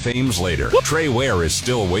Fames later, Trey Ware is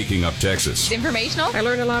still waking up Texas. Informational. I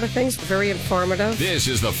learned a lot of things. Very informative. This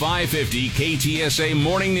is the 550 KTSA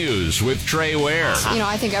Morning News with Trey Ware.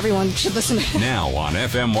 I think everyone should listen to it. Now on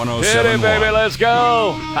FM 107.1. Hit it, baby. Let's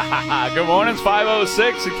go. Good morning. It's 5:06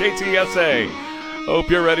 at KTSA. Hope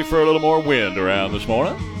you're ready for a little more wind around this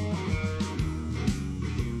morning.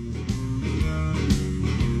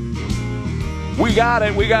 We got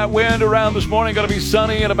it. We got wind around this morning. Going to be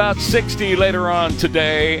sunny and about 60 later on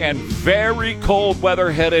today. And very cold weather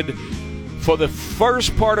headed for the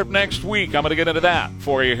first part of next week. I'm going to get into that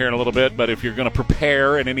for you here in a little bit. But if you're going to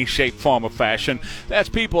prepare in any shape, form, or fashion, that's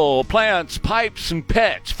people, plants, pipes, and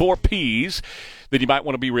pets, 4 Ps, that you might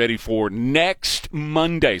want to be ready for next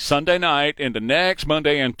Monday, Sunday night, into next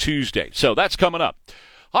Monday and Tuesday. So that's coming up.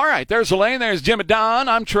 All right, there's Elaine, there's Jim and Don.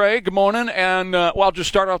 I'm Trey. Good morning. And I'll just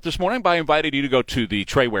start off this morning by inviting you to go to the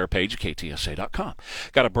Trey Ware page at KTSA.com.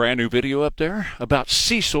 Got a brand new video up there about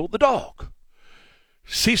Cecil the dog.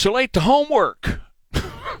 Cecil ate the homework.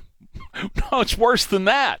 No, it's worse than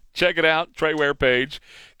that. Check it out, Trey Ware page,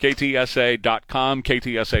 KTSA.com,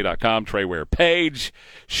 KTSA.com, Trey Ware page.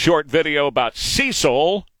 Short video about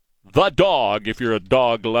Cecil the dog, if you're a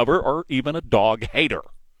dog lover or even a dog hater.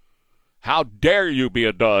 How dare you be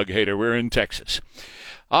a dog hater? We're in Texas.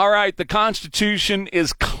 All right, the Constitution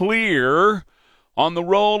is clear on the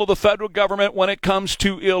role of the federal government when it comes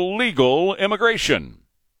to illegal immigration.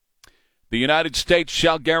 The United States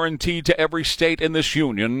shall guarantee to every state in this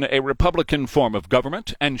union a republican form of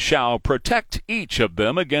government and shall protect each of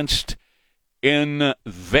them against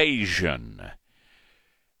invasion.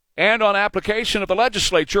 And on application of the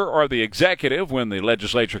legislature or the executive, when the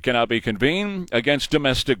legislature cannot be convened, against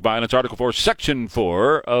domestic violence, Article 4, Section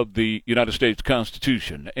 4 of the United States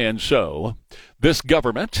Constitution. And so, this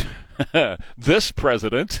government, this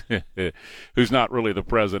president, who's not really the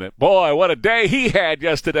president, boy, what a day he had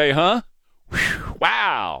yesterday, huh? Whew,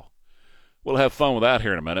 wow. We'll have fun with that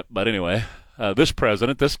here in a minute. But anyway, this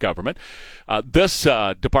president, this government, this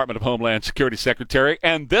Department of Homeland Security Secretary,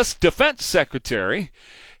 and this Defense Secretary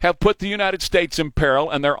have put the United States in peril,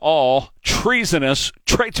 and they're all treasonous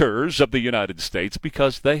traitors of the United States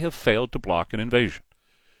because they have failed to block an invasion.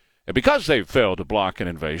 And because they've failed to block an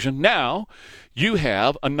invasion, now you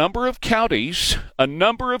have a number of counties in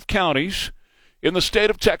the state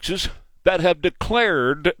of Texas that have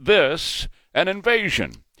declared this an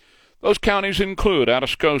invasion. Those counties include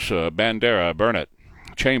Atascosa, Bandera, Burnett,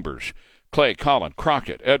 Chambers, Clay, Collin,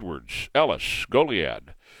 Crockett, Edwards, Ellis,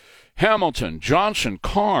 Goliad, Hamilton, Johnson,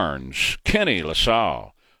 Carnes, Kinney,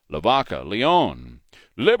 LaSalle, Lavaca, Leon,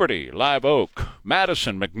 Liberty, Live Oak,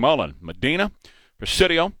 Madison, McMullen, Medina,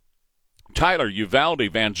 Presidio, Tyler, Uvalde,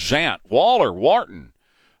 Van Zant, Waller, Wharton,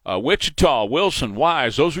 Wichita, Wilson,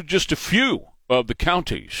 Wise. Those are just a few of the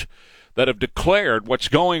counties that have declared what's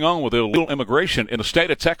going on with illegal immigration in the state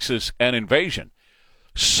of Texas an invasion.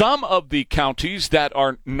 Some of the counties that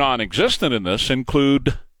are non-existent in this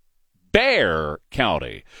include Bexar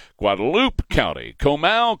County, Guadalupe County,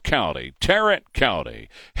 Comal County, Tarrant County,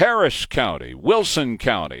 Harris County, Wilson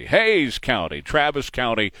County, Hayes County, Travis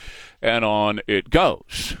County, and on it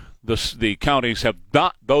goes. The counties have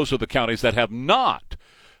not; those are the counties that have not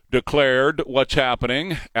declared what's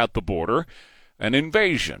happening at the border an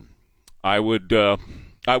invasion. I would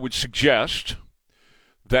suggest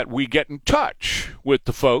that we get in touch with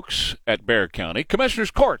the folks at Bexar County.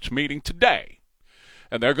 Commissioners Court's meeting today.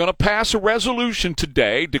 And they're going to pass a resolution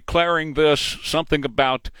today declaring this something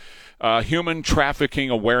about Human Trafficking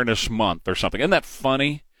Awareness Month or something. Isn't that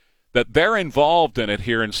funny that they're involved in it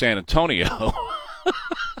here in San Antonio?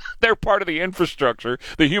 They're part of the infrastructure,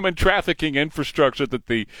 the human trafficking infrastructure that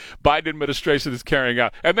the Biden administration is carrying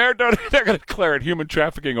out. And they're going to declare it Human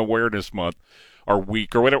Trafficking Awareness Month or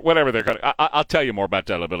week or whatever they're going to. I'll tell you more about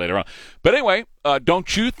that a little bit later on. But anyway,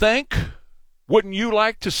 don't you think? Wouldn't you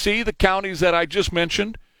like to see the counties that I just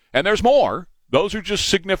mentioned? And there's more. Those are just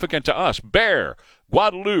significant to us. Bexar,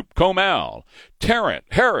 Guadalupe, Comal, Tarrant,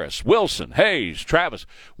 Harris, Wilson, Hayes, Travis.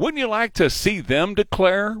 Wouldn't you like to see them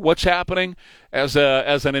declare what's happening as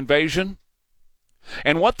an invasion?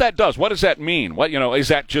 And what that does, what does that mean? What, is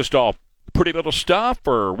that just all pretty little stuff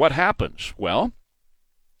or what happens? Well,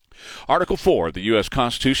 Article 4 of the U.S.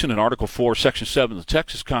 Constitution and Article 4, Section 7 of the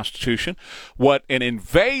Texas Constitution, what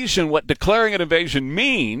declaring an invasion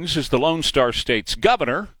means is the Lone Star State's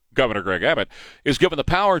Governor Greg Abbott, is given the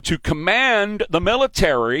power to command the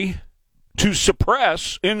military to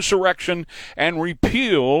suppress insurrection and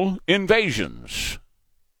repeal invasions.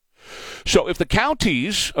 So if the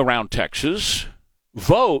counties around Texas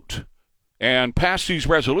vote and pass these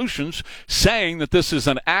resolutions saying that this is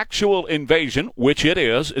an actual invasion, which it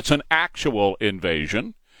is, it's an actual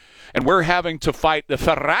invasion, And we're having to fight the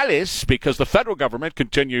federales because the federal government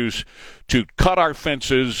continues to cut our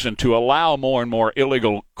fences and to allow more and more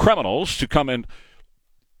illegal criminals to come in.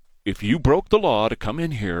 If you broke the law to come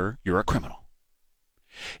in here, you're a criminal.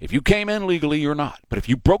 If you came in legally, you're not. But if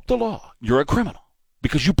you broke the law, you're a criminal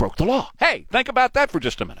because you broke the law. Hey, think about that for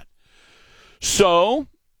just a minute. So,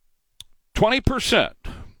 20%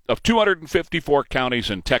 of 254 counties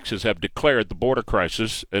in Texas have declared the border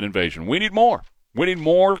crisis an invasion. We need more. We need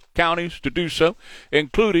more counties to do so,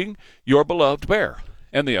 including your beloved Bear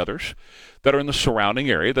and the others that are in the surrounding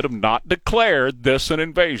area that have not declared this an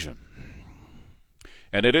invasion.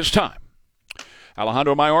 And it is time.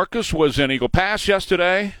 Alejandro Mayorkas was in Eagle Pass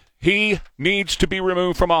yesterday. He needs to be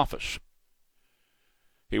removed from office.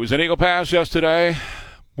 He was in Eagle Pass yesterday.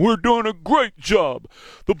 We're doing a great job.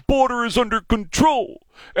 The border is under control,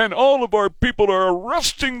 and all of our people are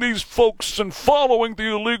arresting these folks and following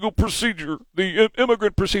the illegal procedure, the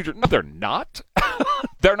immigrant procedure. No, they're not.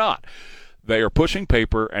 They're not. They are pushing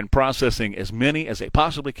paper and processing as many as they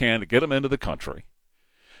possibly can to get them into the country,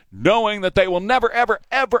 knowing that they will never, ever,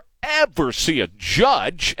 ever, ever see a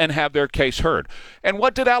judge and have their case heard. And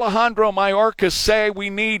what did Alejandro Mayorkas say we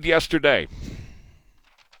need yesterday?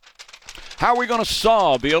 How are we going to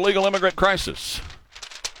solve the illegal immigrant crisis?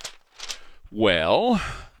 Well,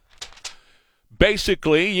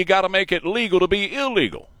 basically, you got to make it legal to be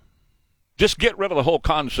illegal. Just get rid of the whole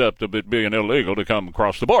concept of it being illegal to come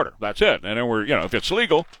across the border. That's it. And then if it's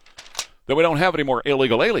legal, then we don't have any more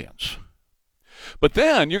illegal aliens. But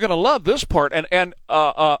then you're going to love this part, and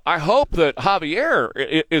I hope that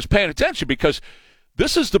Javier is paying attention because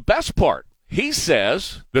this is the best part. He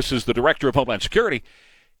says, this is the Director of Homeland Security,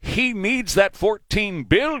 he needs that $14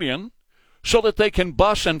 billion so that they can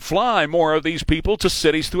bus and fly more of these people to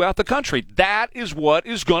cities throughout the country. That is what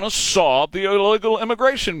is going to solve the illegal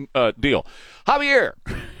immigration deal. Javier,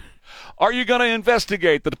 are you going to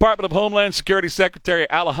investigate the Department of Homeland Security Secretary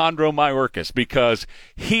Alejandro Mayorkas because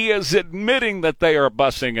he is admitting that they are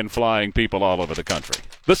busing and flying people all over the country?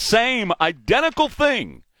 The same identical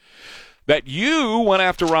thing that you went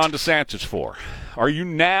after Ron DeSantis for. Are you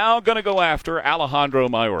now going to go after Alejandro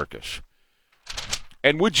Mayorkas?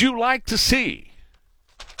 And would you like to see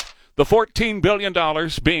the $14 billion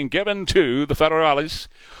being given to the federales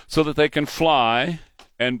so that they can fly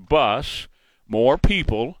and bus more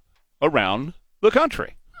people around the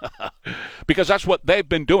country? Because that's what they've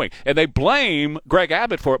been doing. And they blame Greg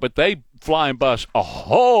Abbott for it, but they fly and bus a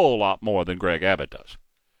whole lot more than Greg Abbott does.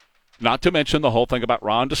 Not to mention the whole thing about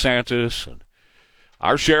Ron DeSantis and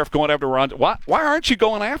our sheriff going after Ron. Why aren't you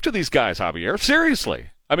going after these guys, Javier? Seriously.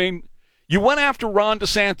 I mean, you went after Ron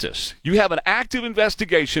DeSantis. You have an active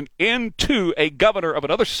investigation into a governor of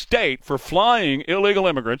another state for flying illegal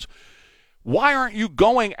immigrants. Why aren't you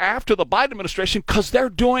going after the Biden administration? Because they're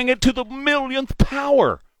doing it to the millionth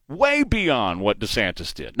power, way beyond what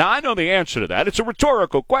DeSantis did. Now, I know the answer to that. It's a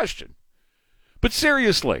rhetorical question. But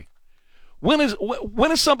seriously, when is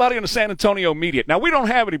somebody in the San Antonio media? Now, we don't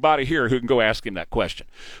have anybody here who can go ask him that question.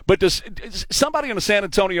 But does somebody in the San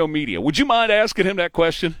Antonio media, would you mind asking him that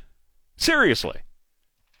question? Seriously.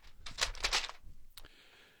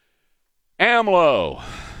 AMLO,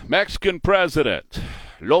 Mexican president,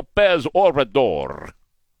 López Obrador.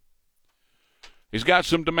 He's got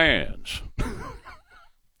some demands.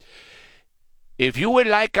 If you would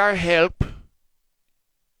like our help,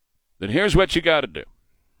 then here's what you got to do.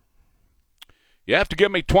 You have to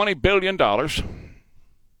give me $20 billion. This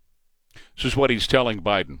is what he's telling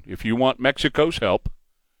Biden. If you want Mexico's help,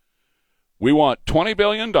 we want $20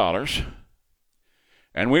 billion,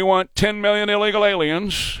 and we want 10 million illegal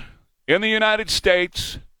aliens in the United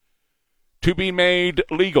States to be made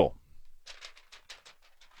legal.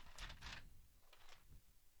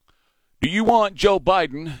 Do you want Joe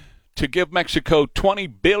Biden to give Mexico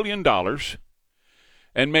 $20 billion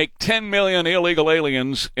and make 10 million illegal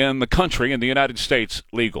aliens in the country, in the United States,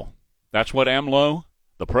 legal? That's what AMLO,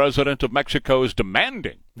 the president of Mexico, is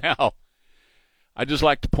demanding. Now, I'd just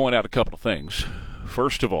like to point out a couple of things.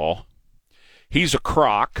 First of all, he's a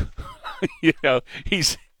crock.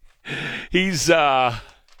 He's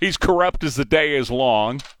corrupt as the day is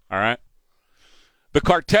long. All right. The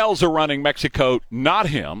cartels are running Mexico, not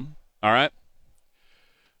him. All right.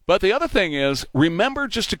 But the other thing is, remember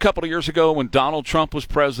just a couple of years ago when Donald Trump was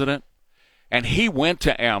president, and he went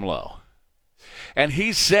to AMLO, and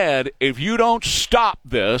he said, if you don't stop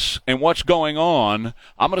this and what's going on,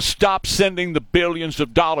 I'm going to stop sending the billions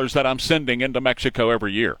of dollars that I'm sending into Mexico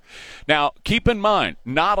every year. Now, keep in mind,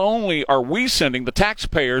 not only are we sending the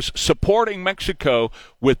taxpayers supporting Mexico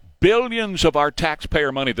with billions of our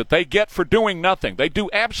taxpayer money that they get for doing nothing. They do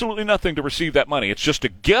absolutely nothing to receive that money. It's just a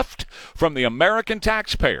gift from the American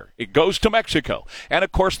taxpayer. It goes to Mexico. And,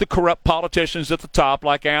 of course, the corrupt politicians at the top,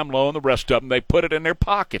 like AMLO and the rest of them, they put it in their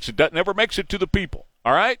pockets. It never makes it to the people.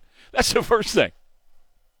 All right? That's the first thing.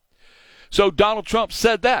 So Donald Trump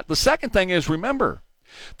said that. The second thing is, remember,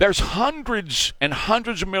 there's hundreds and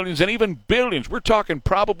hundreds of millions and even billions. We're talking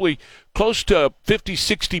probably close to $50,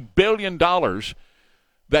 $60 billion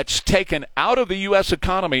that's taken out of the U.S.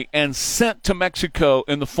 economy and sent to Mexico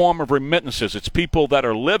in the form of remittances. It's people that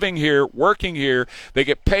are living here, working here. They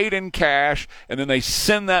get paid in cash, and then they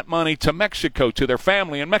send that money to Mexico, to their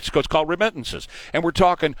family in Mexico. It's called remittances. And we're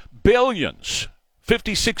talking billions,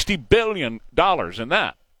 $50, $60 billion in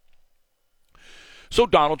that. So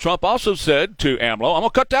Donald Trump also said to AMLO, I'm going to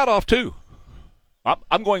cut that off too.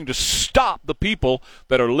 I'm going to stop the people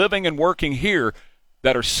that are living and working here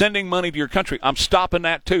that are sending money to your country. I'm stopping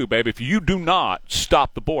that too, baby, if you do not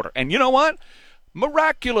stop the border. And you know what?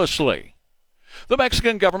 Miraculously, the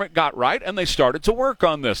Mexican government got right, and they started to work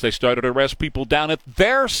on this. They started to arrest people down at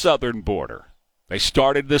their southern border. They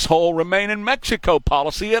started this whole Remain in Mexico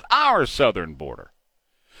policy at our southern border.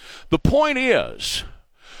 The point is,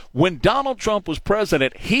 when Donald Trump was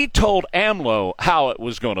president, he told AMLO how it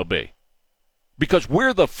was going to be. Because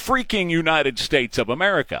we're the freaking United States of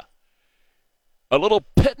America. A little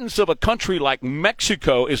pittance of a country like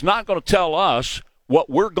Mexico is not going to tell us what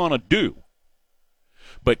we're going to do.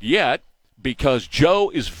 But yet, because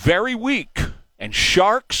Joe is very weak, and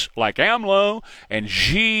sharks like AMLO and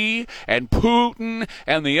Xi and Putin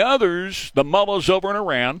and the others, the mullahs over in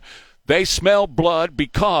Iran, they smell blood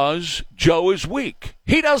because Joe is weak.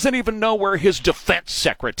 He doesn't even know where his defense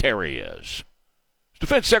secretary is. His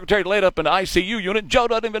defense secretary laid up in the ICU unit. Joe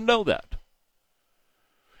doesn't even know that.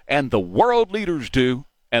 And the world leaders do,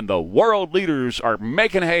 and the world leaders are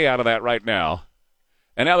making hay out of that right now.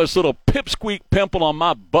 And now this little pipsqueak pimple on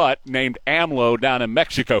my butt named AMLO down in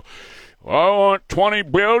Mexico. I want 20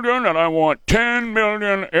 billion and I want 10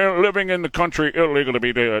 million living in the country illegal to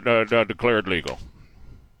be declared legal.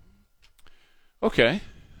 Okay,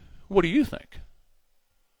 what do you think?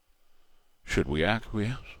 Should we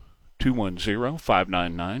acquiesce?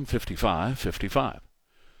 210-599-5555.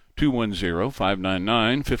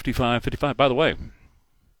 210-599-5555. By the way,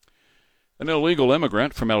 an illegal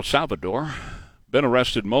immigrant from El Salvador, been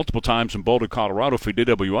arrested multiple times in Boulder, Colorado for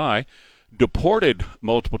DWI, deported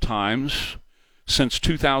multiple times since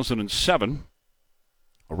 2007,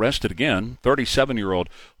 arrested again, 37-year-old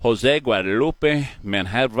Jose Guadalupe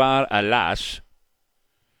Menjarvar Alas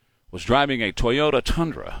was driving a Toyota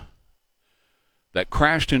Tundra that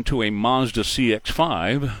crashed into a Mazda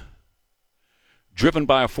CX-5 driven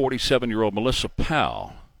by a 47-year-old Melissa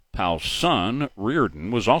Powell. Powell's son,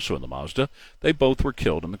 Reardon, was also in the Mazda. They both were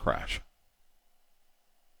killed in the crash.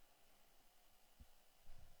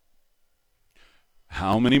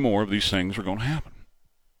 How many more of these things are going to happen?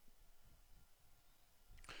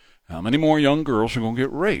 How many more young girls are going to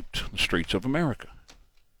get raped in the streets of America?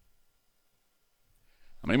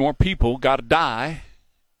 How many more people got to die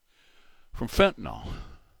from fentanyl?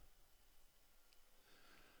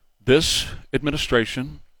 This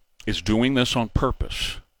administration is doing this on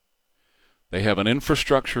purpose. They have an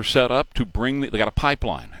infrastructure set up to bring, they got a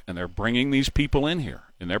pipeline, and they're bringing these people in here,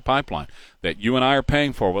 in their pipeline, that you and I are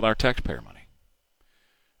paying for with our taxpayer money.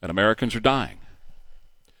 And Americans are dying.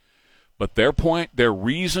 But their point, their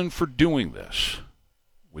reason for doing this,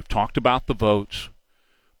 we've talked about the votes,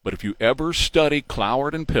 but if you ever study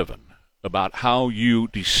Cloward and Piven about how you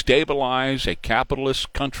destabilize a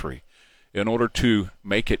capitalist country in order to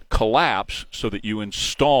make it collapse so that you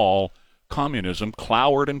install communism,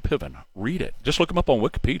 Cloward and Piven, read it. Just look them up on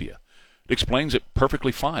Wikipedia. It explains it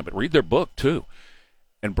perfectly fine, but read their book too.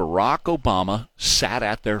 And Barack Obama sat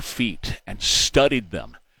at their feet and studied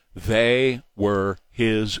them. They were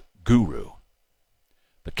his guru.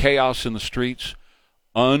 The chaos in the streets,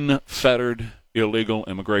 unfettered illegal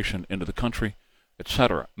immigration into the country,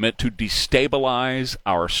 etc., meant to destabilize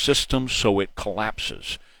our system so it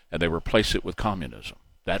collapses, and they replace it with communism.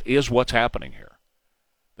 That is what's happening here.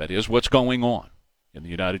 That is what's going on in the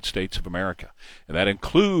United States of America. And that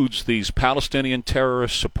includes these Palestinian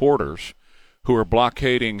terrorist supporters who are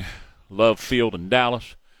blockading Love Field in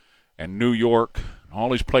Dallas and New York, and all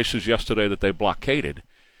these places yesterday that they blockaded.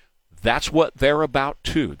 That's what they're about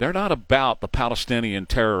too. They're not about the Palestinian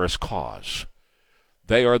terrorist cause.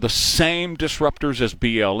 They are the same disruptors as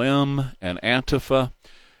BLM and Antifa,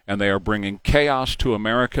 and they are bringing chaos to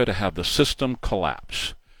America to have the system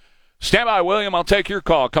collapse. Stand by, William. I'll take your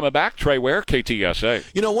call. Coming back, Trey Ware, KTSA.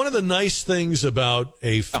 You know, one of the nice things about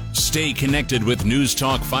Stay connected with News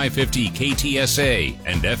Talk 550 KTSA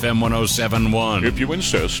and FM 107.1. If you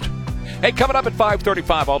insist. Hey, coming up at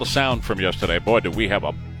 5:35, all the sound from yesterday. Boy, do we have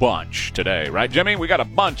a bunch today, right, Jimmy? We got a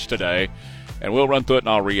bunch today, and we'll run through it and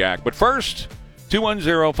I'll react. But first,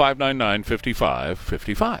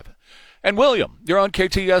 210-599-5555. And William, you're on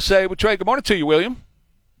KTSA with Trey. Good morning to you, William.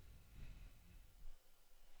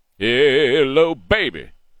 Hello,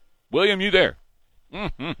 baby. William, you there?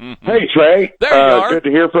 Hey, Trey. There you are. Good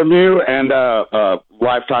to hear from you, and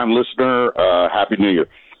lifetime listener. Happy New Year.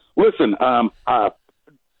 Listen,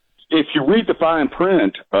 if you read the fine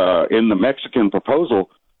print in the Mexican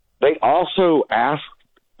proposal, they also asked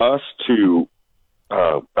us to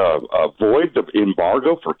avoid the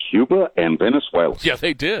embargo for Cuba and Venezuela. Yeah,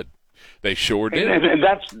 they did. They sure did. And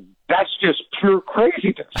that's just pure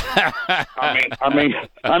craziness. I mean,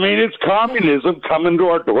 it's communism coming to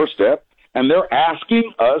our doorstep, and they're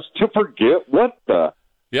asking us to forget what the.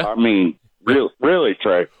 Yeah. I mean, really,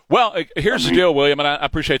 Trey. Well, here's the deal, William, and I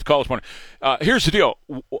appreciate the call this morning. Here's the deal.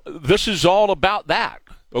 This is all about that.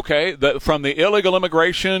 Okay, from the illegal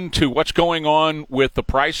immigration to what's going on with the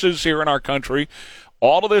prices here in our country.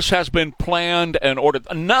 All of this has been planned and ordered.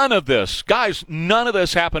 None of this, guys, none of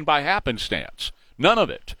this happened by happenstance. None of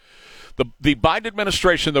it. The Biden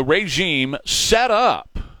administration, the regime, set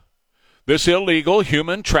up this illegal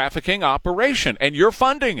human trafficking operation, and you're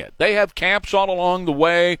funding it. They have camps all along the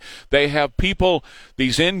way. They have people,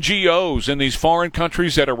 these NGOs in these foreign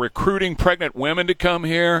countries that are recruiting pregnant women to come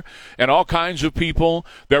here and all kinds of people.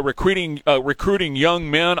 They're recruiting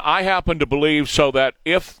young men. I happen to believe so that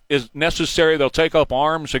if is necessary, they'll take up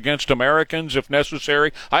arms against Americans if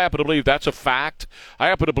necessary. I happen to believe that's a fact. I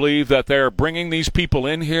happen to believe that they're bringing these people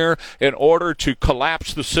in here in order to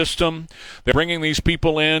collapse the system. They're bringing these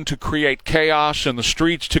people in to create chaos in the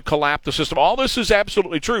streets, to collapse the system. All this is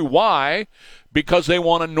absolutely true. Why? Because they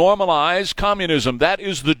want to normalize communism. That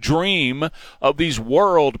is the dream of these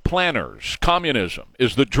world planners. Communism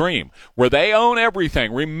is the dream, where they own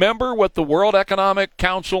everything. Remember what the World Economic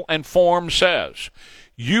Council and Forum says.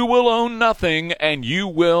 You will own nothing and you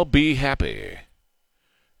will be happy.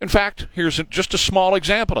 In fact, here's just a small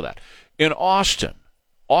example of that. In Austin,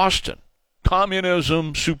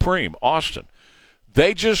 communism supreme, Austin.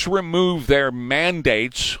 They just removed their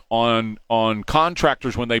mandates on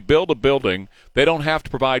contractors when they build a building. They don't have to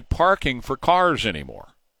provide parking for cars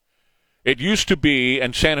anymore. It used to be,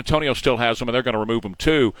 and San Antonio still has them, and they're going to remove them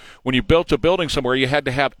too, when you built a building somewhere, you had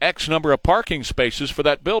to have X number of parking spaces for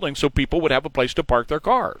that building so people would have a place to park their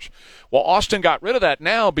cars. Well, Austin got rid of that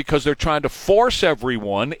now because they're trying to force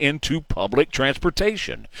everyone into public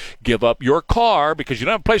transportation. Give up your car because you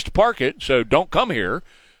don't have a place to park it, so don't come here.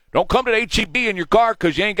 Don't come to H-E-B in your car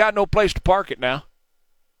because you ain't got no place to park it now.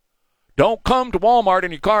 Don't come to Walmart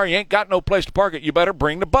in your car. You ain't got no place to park it. You better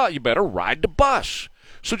bring the bus. You better ride the bus.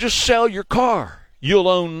 So just sell your car. You'll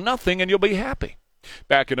own nothing and you'll be happy.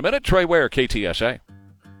 Back in a minute, Trey Ware, KTSA.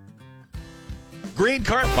 Green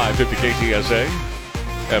Card 550 KTSA,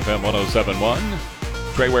 FM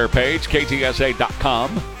 107.1. Trey Ware page,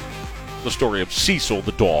 KTSA.com. The story of Cecil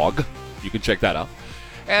the dog. You can check that out.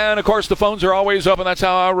 And, of course, the phones are always open. That's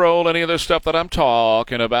how I roll any of this stuff that I'm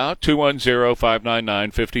talking about.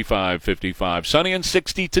 210-599-5555. Sunny and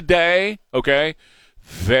 60 today, okay?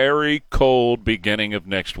 Very cold beginning of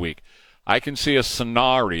next week. I can see a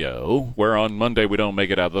scenario where on Monday we don't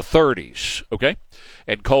make it out of the 30s, okay?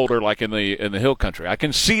 And colder like in the hill country. I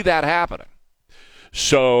can see that happening.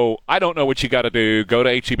 So I don't know what you got to do. Go to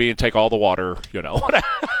H-E-B and take all the water, you know.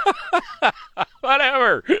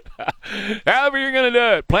 Whatever. However you're going to do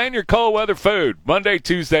it. Plan your cold weather food Monday,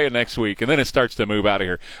 Tuesday, and next week, and then it starts to move out of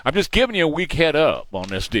here. I'm just giving you a week head up on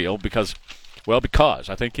this deal because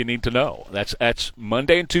I think you need to know. That's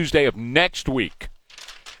Monday and Tuesday of next week.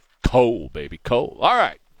 Cold, baby, cold. All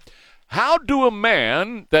right. How do a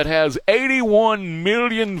man that has 81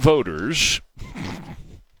 million voters...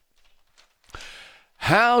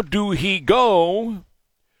 How do he go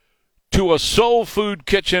to a soul food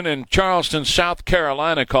kitchen in Charleston, South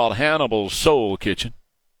Carolina called Hannibal's Soul Kitchen?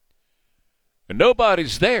 And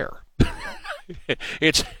nobody's there.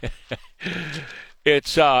 It's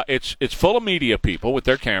full of media people with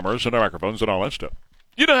their cameras and their microphones and all that stuff.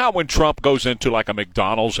 You know how when Trump goes into like a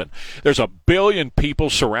McDonald's and there's a billion people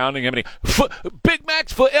surrounding him and Big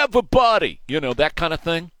Macs for everybody, you know, that kind of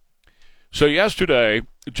thing? So yesterday,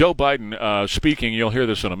 Joe Biden speaking, you'll hear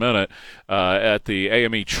this in a minute, at the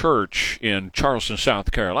AME Church in Charleston,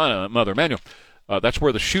 South Carolina, Mother Emanuel. That's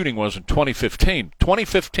where the shooting was in 2015.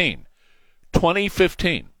 2015.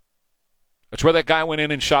 That's where that guy went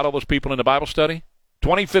in and shot all those people in the Bible study.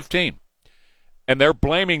 2015. And they're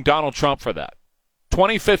blaming Donald Trump for that.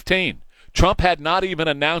 2015. Trump had not even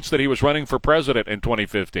announced that he was running for president in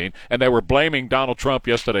 2015, and they were blaming Donald Trump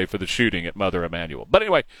yesterday for the shooting at Mother Emanuel. But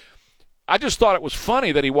anyway, I just thought it was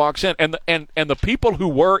funny that he walks in, and the people who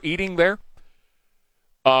were eating there,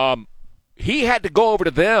 he had to go over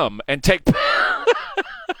to them and take.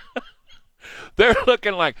 They're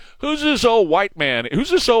looking like, who's this old white man?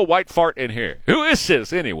 Who's this old white fart in here? Who is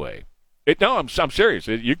this anyway? No, I'm serious.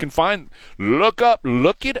 You can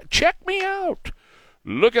check me out.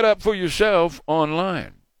 Look it up for yourself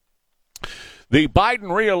online. The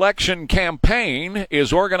Biden re-election campaign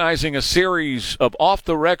is organizing a series of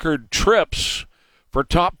off-the-record trips for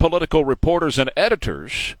top political reporters and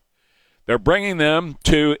editors. They're bringing them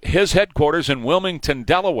to his headquarters in Wilmington,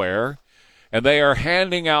 Delaware, and they are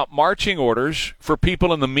handing out marching orders for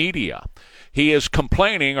people in the media. He is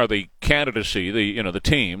complaining, or the candidacy,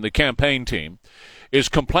 the campaign team, is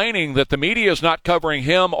complaining that the media is not covering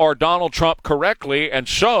him or Donald Trump correctly, and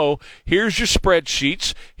so here's your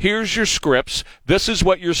spreadsheets, here's your scripts, this is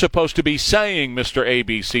what you're supposed to be saying, Mr.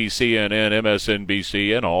 ABC, CNN,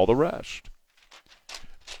 MSNBC, and all the rest.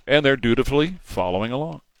 And they're dutifully following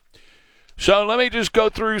along. So let me just go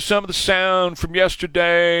through some of the sound from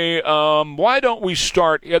yesterday. Why don't we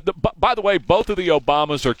start? By the way, both of the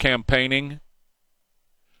Obamas are campaigning,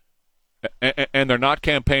 and they're not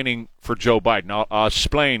campaigning for Joe Biden. I'll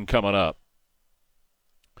explain coming up.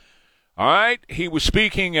 All right, he was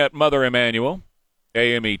speaking at Mother Emanuel,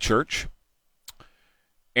 AME Church,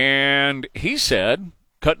 and he said,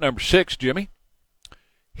 cut number 6, Jimmy,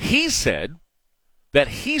 he said that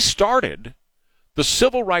he started the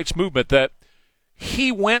civil rights movement, that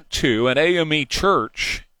he went to an AME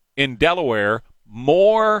church in Delaware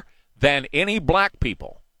more than any black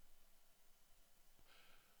people.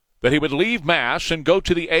 That he would leave Mass and go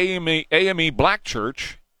to the AME black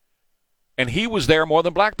church, and he was there more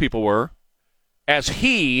than black people were, as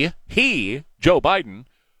he, Joe Biden,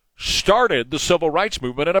 started the civil rights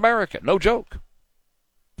movement in America. No joke.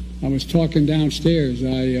 I was talking downstairs.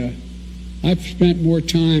 I've spent more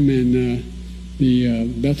time in the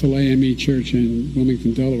Bethel AME Church in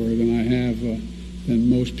Wilmington, Delaware, than I have than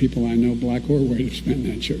most people I know, black or white, have spent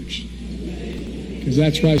in that church. Because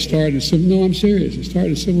that's where I started. No, I'm serious. I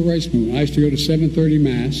started a civil rights movement. I used to go to 7:30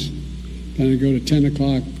 Mass, then I'd go to 10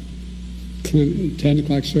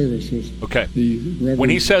 o'clock service with the Reverend. When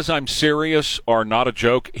he says I'm serious or not a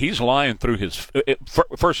joke, he's lying through his.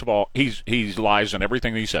 First of all, he lies, and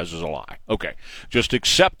everything he says is a lie. Okay, just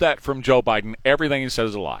accept that from Joe Biden. Everything he says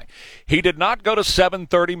is a lie. He did not go to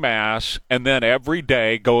 7:30 Mass and then every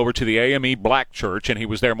day go over to the AME Black Church, and he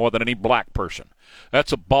was there more than any black person.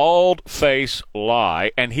 That's a bald-faced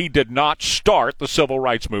lie, and he did not start the civil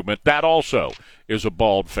rights movement. That also is a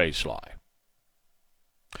bald-faced lie.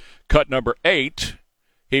 Cut number 8,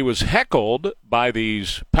 he was heckled by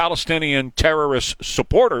these Palestinian terrorist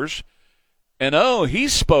supporters, and he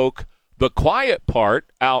spoke the quiet part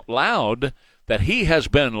out loud that he has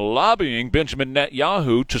been lobbying Benjamin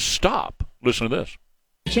Netanyahu to stop. Listen to this.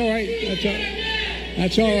 That's all right. That's all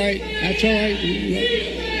right. That's all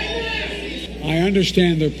right. I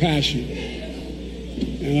understand their passion,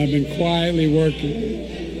 and I've been quietly working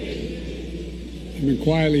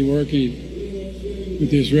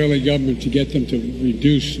with the Israeli government to get them to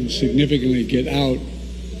reduce and significantly get out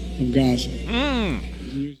of Gaza.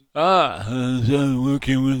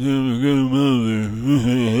 Working with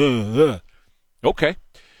them. Okay.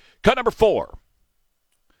 Cut number 4.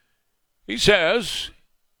 He says,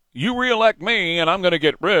 you reelect me, and I'm going to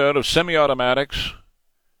get rid of semi-automatics,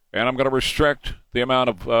 and I'm going to restrict the amount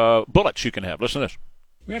of bullets you can have. Listen to this.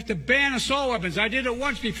 We have to ban assault weapons. I did it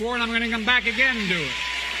once before, and I'm going to come back again and do it.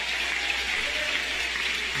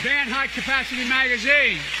 Ban high-capacity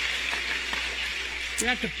magazines. We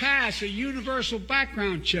have to pass a universal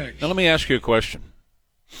background check. Now, let me ask you a question.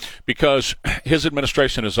 Because his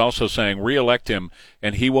administration is also saying re-elect him,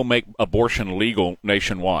 and he will make abortion legal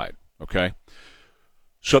nationwide. Okay?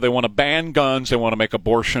 So they want to ban guns. They want to make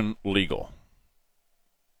abortion legal.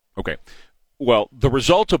 Okay. Well, the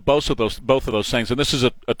result of both of those things, and this is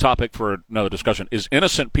a topic for another discussion, is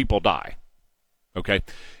innocent people die. Okay?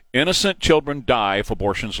 Innocent children die if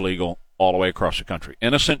abortion's legal all the way across the country.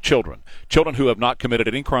 Innocent children. Children who have not committed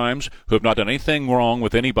any crimes, who have not done anything wrong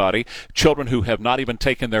with anybody, children who have not even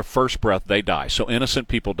taken their first breath, they die. So innocent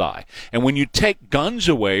people die. And when you take guns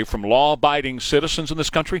away from law-abiding citizens in this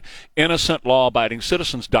country, innocent law-abiding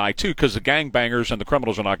citizens die too, because the gangbangers and the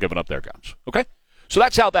criminals are not giving up their guns. Okay? So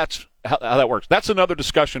that's how that works. That's another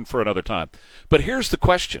discussion for another time. But here's the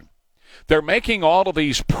question. They're making all of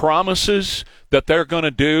these promises that they're going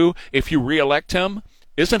to do if you reelect him.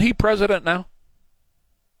 Isn't he president now?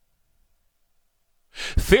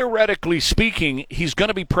 Theoretically speaking, he's going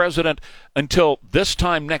to be president until this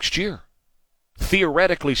time next year.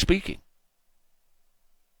 Theoretically speaking.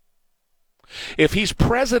 If he's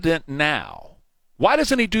president now, why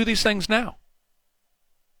doesn't he do these things now?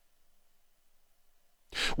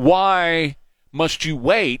 Why must you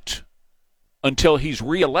wait until he's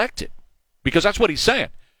reelected? Because that's what he's saying.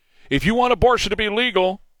 If you want abortion to be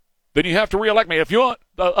legal, then you have to reelect me. If you want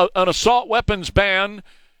an assault weapons ban,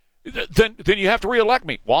 then you have to reelect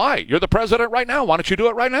me. Why? You're the president right now. Why don't you do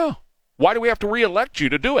it right now? Why do we have to reelect you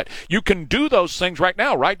to do it? You can do those things right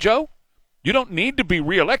now, right, Joe? You don't need to be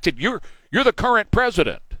reelected. You're the current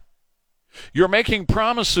president. You're making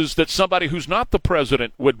promises that somebody who's not the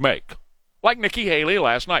president would make. Like Nikki Haley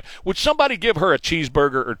last night. Would somebody give her a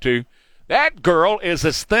cheeseburger or two? That girl is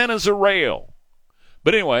as thin as a rail.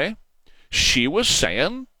 But anyway, she was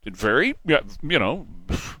saying in very,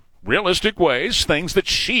 realistic ways, things that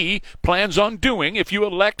she plans on doing if you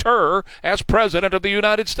elect her as president of the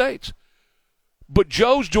United States. But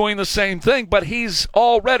Joe's doing the same thing, but he's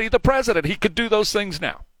already the president. He could do those things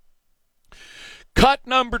now. Cut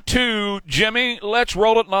number 2, Jimmy, let's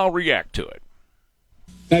roll it and I'll react to it.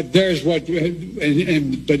 But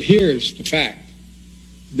here's the fact.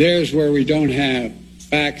 There's where we don't have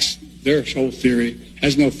facts. Their whole theory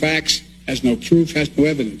has no facts, has no proof, has no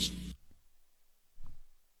evidence.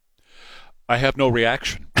 I have no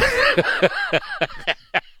reaction.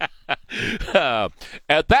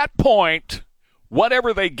 At that point,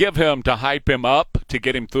 whatever they give him to hype him up, to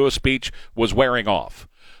get him through a speech, was wearing off.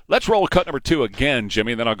 Let's roll cut number 2 again,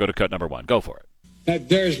 Jimmy, then I'll go to cut number 1. Go for it. But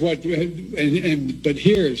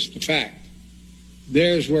here's the fact.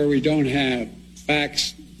 There's where we don't have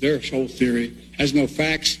facts. Their whole theory has no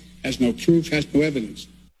facts, has no proof, has no evidence.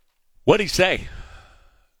 What'd he say?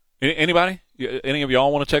 Anybody? Any of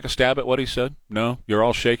y'all want to take a stab at what he said? No? You're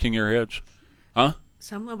all shaking your heads? Huh?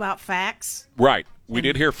 Something about facts. Right. We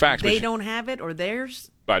did hear facts. They don't have it, or theirs.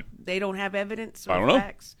 But they don't have evidence or I don't know.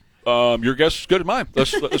 Facts. Your guess is good as mine.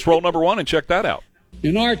 Let's roll number 1 and check that out.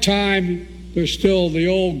 In our time, there's still the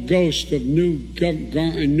old ghost of new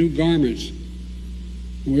garments.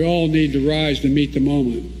 We all need to rise to meet the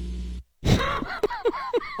moment.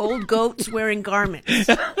 Old goats wearing garments.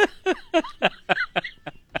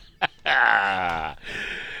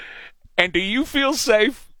 And do you feel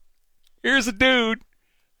safe? Here's a dude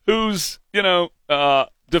who's,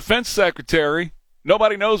 defense secretary.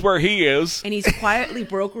 Nobody knows where he is. And he's quietly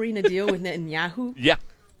brokering a deal with Netanyahu? Yeah.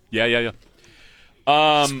 He's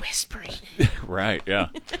whispering. Right, yeah.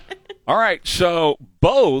 All right, so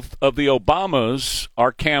both of the Obamas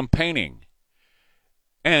are campaigning.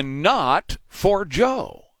 And not for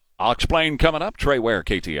Joe. I'll explain coming up. Trey Ware,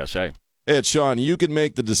 KTSA. Hey, it's Sean. You can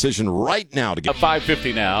make the decision right now to get...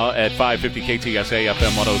 550 now at 550 KTSA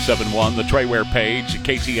FM 1071, the Trey Ware page at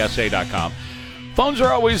KTSA.com. Phones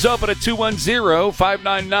are always open at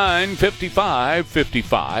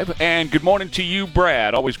 210-599-5555. And good morning to you,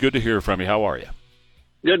 Brad. Always good to hear from you. How are you?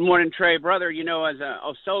 Good morning, Trey. Brother, as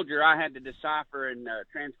a soldier, I had to decipher and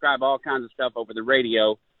transcribe all kinds of stuff over the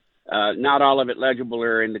radio. Not all of it legible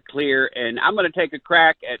or in the clear. And I'm going to take a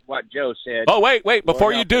crack at what Joe said. Oh, wait.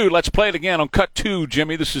 Before you do, let's play it again on cut 2,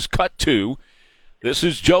 Jimmy. This is cut 2. This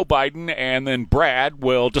is Joe Biden, and then Brad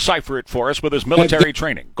will decipher it for us with his military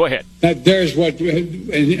training. Go ahead. But here's the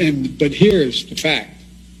fact.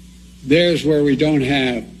 There's where we don't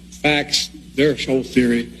have facts. Their whole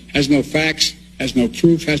theory has no facts, has no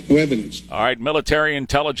proof, has no evidence. All right, military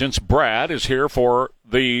intelligence Brad is here for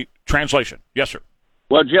the translation. Yes, sir.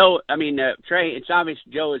 Well, Trey, it's obvious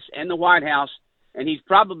Joe is in the White House, and he's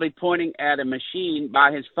probably pointing at a machine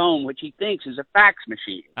by his phone, which he thinks is a fax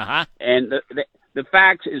machine. Uh-huh. And the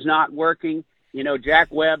fax is not working. Jack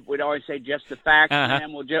Webb would always say just the fax. Uh-huh.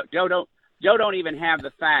 And well, Joe don't even have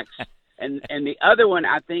the fax. and the other one,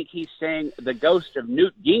 I think he's saying the ghost of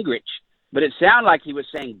Newt Gingrich, but it sounded like he was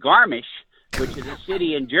saying Garmisch, which is a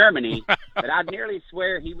city in Germany. But I'd nearly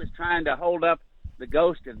swear he was trying to hold up the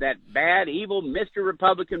ghost of that bad, evil Mr.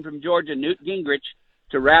 Republican from Georgia, Newt Gingrich,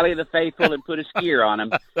 to rally the faithful and put a skier on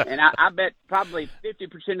him. And I bet probably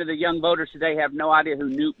 50% of the young voters today have no idea who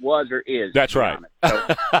Newt was or is. That's right. So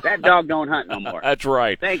that dog don't hunt no more. That's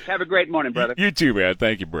right. Thanks. Have a great morning, brother. You too, man.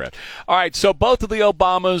 Thank you, Brett. All right, so both of the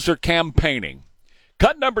Obamas are campaigning.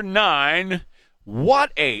 Cut number 9,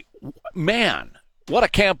 what a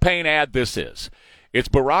campaign ad this is. It's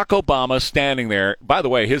Barack Obama standing there. By the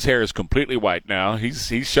way, his hair is completely white now. He's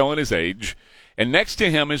showing his age. And next to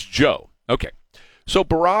him is Joe. Okay. So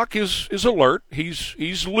Barack is alert.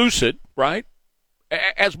 He's lucid, right?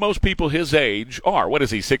 As most people his age are. What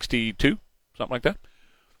is he, 62? Something like that?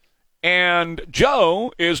 And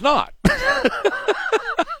Joe is not.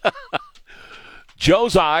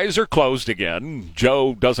 Joe's eyes are closed again.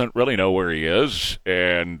 Joe doesn't really know where he is.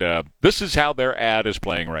 And this is how their ad is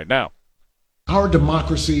playing right now. Our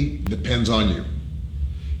democracy depends on you.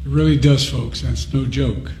 It really does, folks. That's no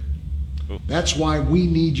joke. That's why we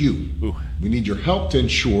need you. Ooh. We need your help to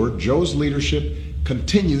ensure Joe's leadership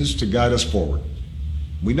continues to guide us forward.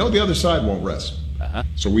 We know the other side won't rest,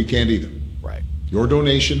 so we can't either. Right. Your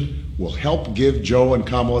donation will help give Joe and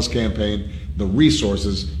Kamala's campaign the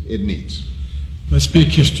resources it needs. Let's make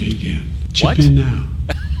history again. Chip in now.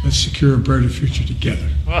 Let's secure a brighter future together.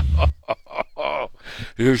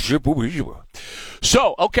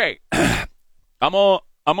 So, okay, I'm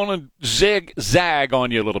gonna zigzag on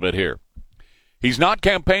you a little bit here. He's not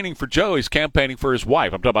campaigning for Joe. He's campaigning for his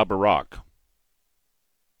wife. I'm talking about Barack.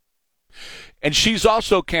 And she's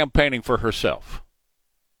also campaigning for herself.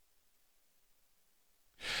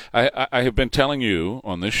 I have been telling you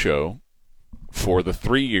on this show for the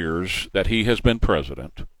 3 years that he has been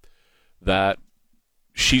president that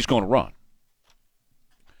she's going to run.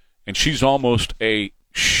 And she's almost a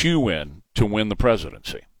shoo-in to win the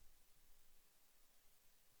presidency.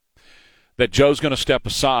 That Joe's going to step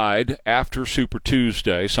aside after Super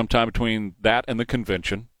Tuesday, sometime between that and the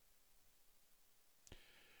convention.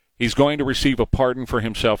 He's going to receive a pardon for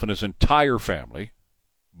himself and his entire family.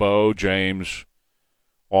 Bo, James,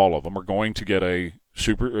 all of them are going to get a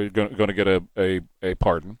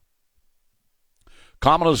pardon.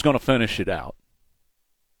 Kamala's going to finish it out.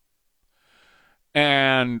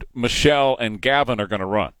 And Michelle and Gavin are going to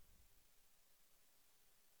run.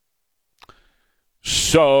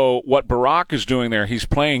 So what Barack is doing there, he's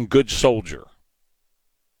playing good soldier.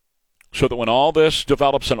 So that when all this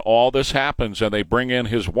develops and all this happens and they bring in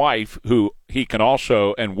his wife, who he can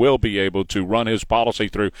also and will be able to run his policy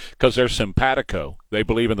through because they're simpatico. They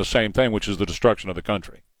believe in the same thing, which is the destruction of the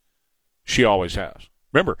country. She always has.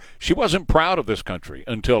 Remember, she wasn't proud of this country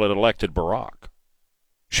until it elected Barack.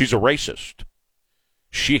 She's a racist.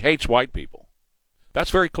 She hates white people.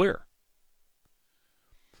 That's very clear.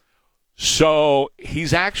 So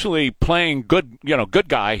he's actually playing good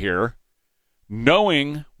guy here,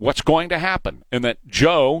 knowing what's going to happen, and that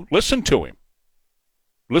Joe, listen to him.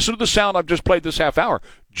 Listen to the sound I've just played this half hour.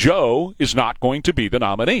 Joe is not going to be the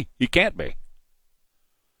nominee. He can't be.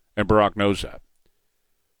 And Barack knows that.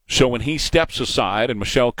 So when he steps aside and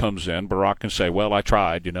Michelle comes in, Barack can say, well, I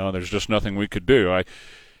tried, there's just nothing we could do.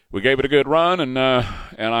 We gave it a good run, and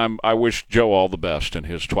I wish Joe all the best in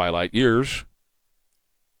his twilight years.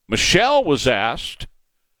 Michelle was asked,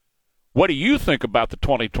 what do you think about the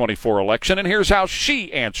 2024 election? And here's how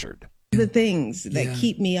she answered. The things that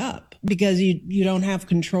keep me up, because you don't have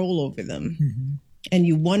control over them. Mm-hmm. And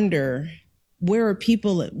you wonder, where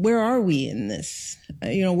are we in this?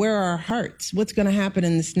 Where are our hearts? What's going to happen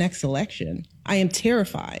in this next election? I am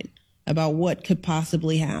terrified about what could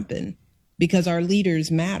possibly happen, because our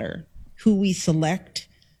leaders matter. Who we select,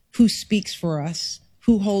 who speaks for us,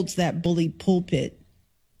 who holds that bully pulpit.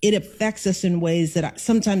 It affects us in ways that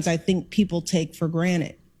sometimes I think people take for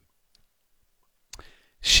granted.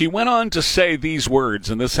 She went on to say these words,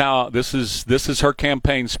 and this is her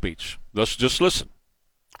campaign speech. Let's just listen.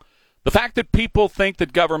 The fact that people think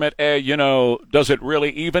that government, does it really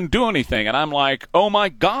even do anything? And I'm like, oh my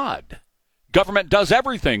God, government does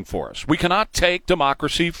everything for us. We cannot take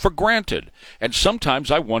democracy for granted. And sometimes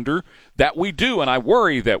I wonder that we do, and I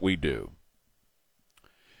worry that we do.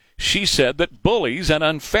 She said that bullies and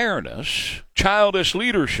unfairness, childish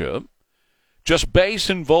leadership, just base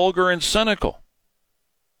and vulgar and cynical.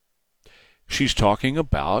 She's talking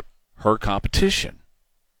about her competition.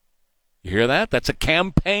 You hear that? That's a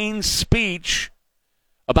campaign speech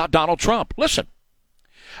about Donald Trump. Listen,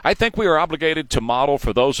 I think we are obligated to model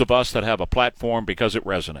for those of us that have a platform because it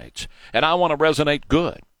resonates. And I want to resonate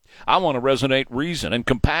good. I want to resonate reason and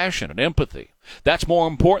compassion and empathy. That's more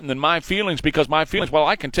important than my feelings, because my feelings, well,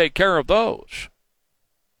 I can take care of those.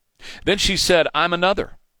 Then she said, I'm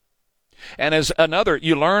another. And as another,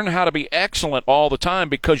 you learn how to be excellent all the time,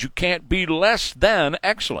 because you can't be less than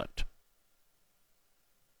excellent.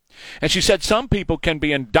 And she said some people can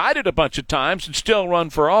be indicted a bunch of times and still run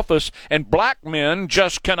for office, and black men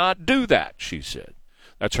just cannot do that, she said.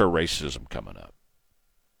 That's her racism coming up.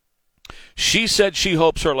 She said she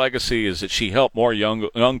hopes her legacy is that she helped more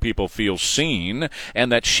young people feel seen,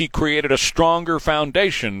 and that she created a stronger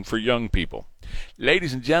foundation for young people.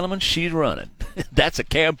 Ladies and gentlemen, she's running. That's a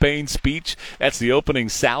campaign speech. That's the opening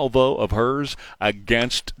salvo of hers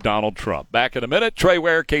against Donald Trump. Back in a minute. Trey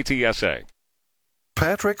Ware, KTSA.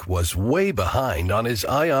 Patrick was way behind on his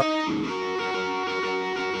IOP.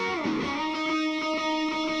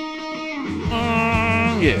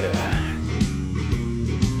 Yeah.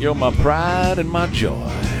 You're my pride and my joy.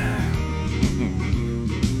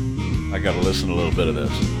 I got to listen to a little bit of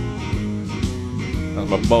this. That's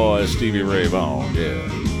my boy, Stevie Ray Vaughan. Yeah.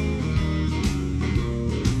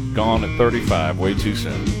 Gone at 35, way too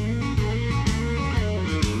soon.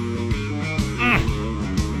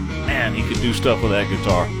 Man, he could do stuff with that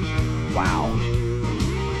guitar. Wow.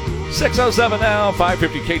 6:07 now,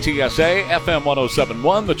 550 KTSA, FM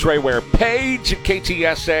 1071, the Trey Ware page at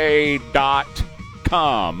KTSA.com.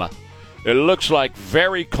 It looks like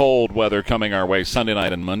very cold weather coming our way Sunday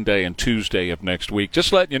night and Monday and Tuesday of next week.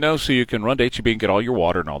 Just letting you know so you can run to HEB and get all your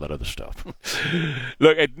water and all that other stuff.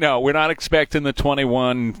 Look, no, we're not expecting the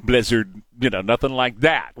 21 blizzard, nothing like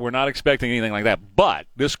that. We're not expecting anything like that. But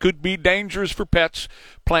this could be dangerous for pets,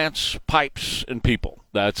 plants, pipes, and people.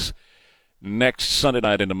 That's next Sunday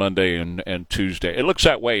night into Monday and Tuesday. It looks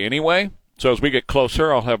that way anyway. So as we get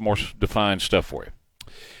closer, I'll have more defined stuff for you.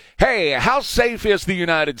 Hey, how safe is the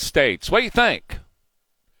United States? What do you think?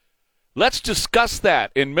 Let's discuss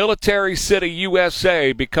that in Military City,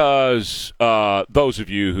 USA, because those of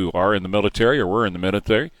you who are in the military or were in the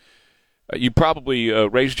military, you probably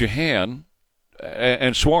raised your hand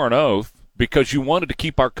and swore an oath because you wanted to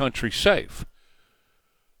keep our country safe.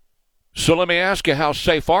 So let me ask you, how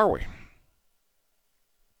safe are we?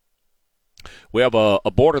 We have a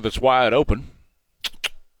border that's wide open.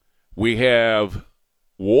 We have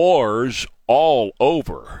wars all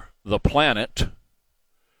over the planet.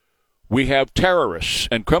 We have terrorists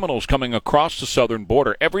and criminals coming across the southern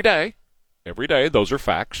border every day. Every day, those are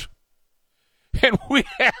facts. And we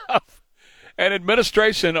have an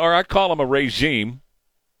administration, or I call them a regime,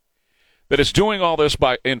 that is doing all this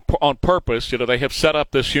on purpose. They have set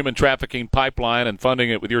up this human trafficking pipeline and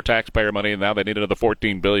funding it with your taxpayer money, and now they need another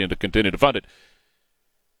 $14 billion to continue to fund it.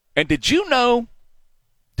 And did you know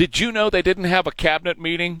they didn't have a cabinet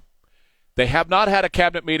meeting? They have not had a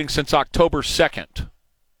cabinet meeting since October 2nd.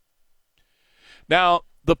 Now,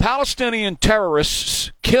 the Palestinian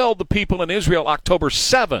terrorists killed the people in Israel October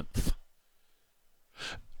 7th.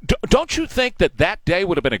 Don't you think that day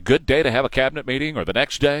would have been a good day to have a cabinet meeting, or the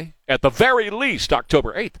next day? At the very least,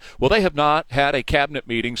 October 8th. Well, they have not had a cabinet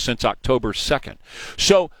meeting since October 2nd.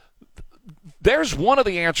 So there's one of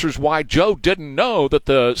the answers why Joe didn't know that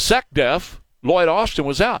the SecDef, Lloyd Austin,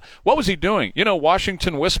 was out. What was he doing?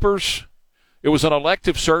 Washington Whispers? It was an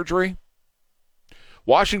elective surgery.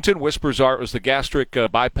 Washington Whispers it was the gastric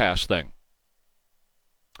bypass thing.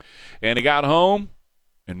 And he got home,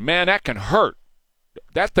 and man, that can hurt.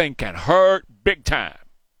 That thing can hurt big time.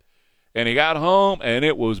 And he got home, and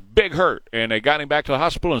it was big hurt. And they got him back to the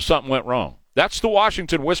hospital, and something went wrong. That's the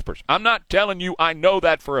Washington Whispers. I'm not telling you I know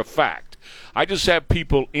that for a fact. I just have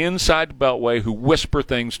people inside the Beltway who whisper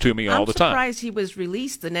things to me all the time. I'm surprised he was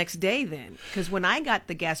released the next day then. Because when I got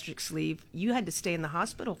the gastric sleeve, you had to stay in the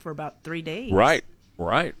hospital for about 3 days. Right.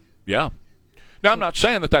 Yeah. Now, I'm not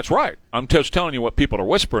saying that that's right. I'm just telling you what people are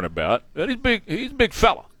whispering about. He's a big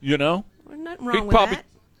fella, Well, nothing wrong with that.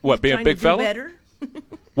 What, He's being a big fella? Better.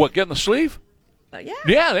 What, getting the sleeve? Yeah.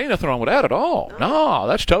 Yeah, there ain't nothing wrong with that at all. No,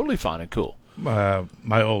 that's totally fine and cool. My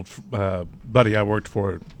old buddy I worked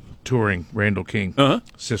for, touring, Randall King,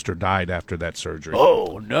 sister died after that surgery.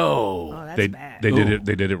 Oh no! Oh, that's bad.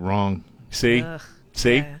 They did it wrong. See, yeah.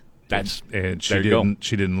 And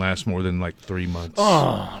she didn't last more than like 3 months.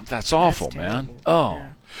 Oh, that's awful, man. Oh. Yeah.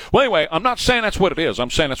 Well, anyway, I'm not saying that's what it is. I'm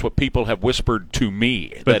saying that's what people have whispered to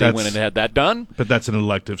me, that he went and had that done. But that's an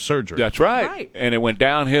elective surgery. That's right. And it went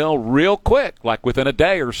downhill real quick, like within a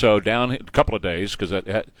day or so, a couple of days, because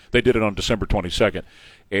they did it on December 22nd.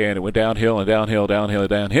 And it went downhill and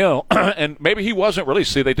downhill, and maybe he wasn't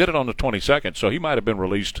released. See, they did it on the 22nd, so he might have been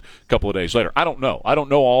released a couple of days later. I don't know. I don't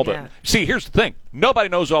know all the... See, here's the thing. Nobody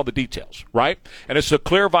knows all the details, right? And it's a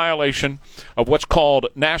clear violation of what's called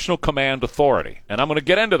National Command Authority. And I'm going to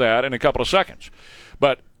get into that in a couple of seconds.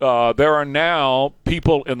 But there are now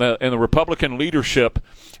people in the Republican leadership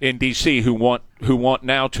in D.C. who want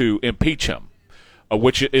now to impeach him.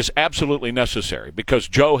 Which is absolutely necessary, because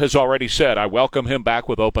Joe has already said, I welcome him back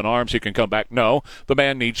with open arms. He can come back. No, the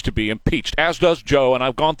man needs to be impeached, as does Joe, and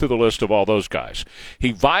I've gone through the list of all those guys.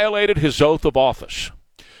 He violated his oath of office.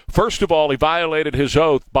 First of all, he violated his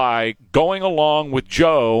oath by going along with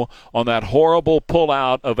Joe on that horrible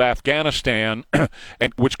pullout of Afghanistan,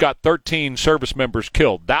 which got 13 service members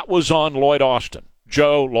killed. That was on Lloyd Austin.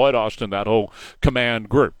 Joe, Lloyd Austin, that whole command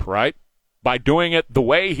group, right? By doing it the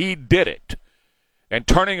way he did it and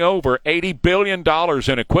turning over $80 billion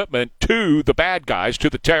in equipment to the bad guys, to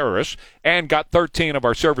the terrorists, and got 13 of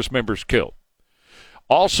our service members killed.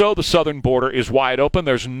 Also, the southern border is wide open.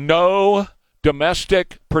 There's no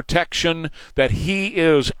domestic protection that he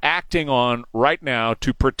is acting on right now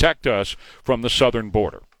to protect us from the southern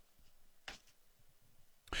border.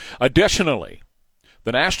 Additionally,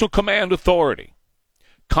 the National Command Authority,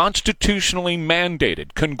 constitutionally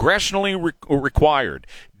mandated, congressionally required,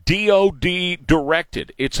 DOD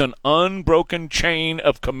directed. It's an unbroken chain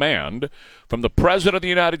of command from the President of the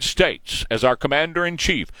United States as our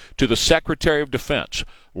Commander-in-Chief to the Secretary of Defense.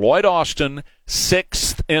 Lloyd Austin,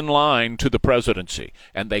 sixth in line to the presidency,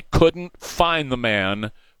 and they couldn't find the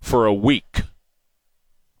man for a week.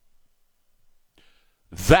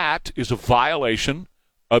 That is a violation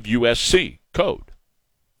of USC code.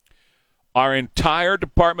 Our entire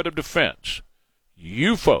Department of Defense,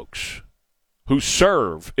 you folks who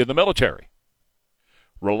serve in the military,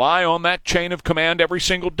 rely on that chain of command every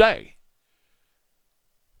single day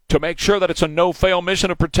to make sure that it's a no-fail mission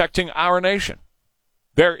of protecting our nation.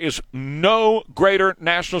 There is no greater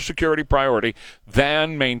national security priority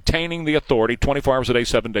than maintaining the authority 24 hours a day,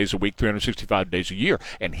 7 days a week, 365 days a year.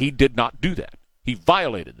 And he did not do that. He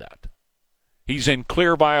violated that. He's in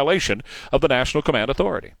clear violation of the National Command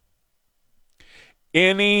Authority.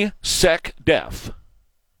 Any SecDef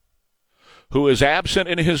who is absent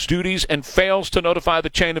in his duties and fails to notify the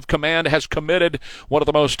chain of command has committed one of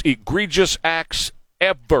the most egregious acts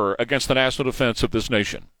ever against the national defense of this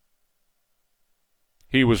nation.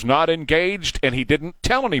 He was not engaged, and he didn't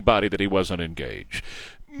tell anybody that he wasn't engaged.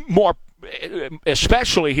 More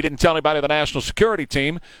especially, he didn't tell anybody on the national security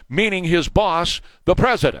team, meaning his boss, the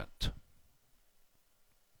president.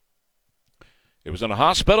 He was in a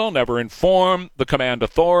hospital, never informed the command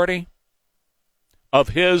authority of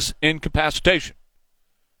his incapacitation.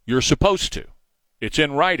 You're supposed to. It's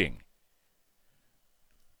in writing.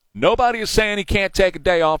 Nobody is saying he can't take a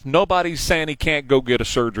day off. Nobody's saying he can't go get a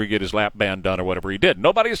surgery, get his lap band done, or whatever he did.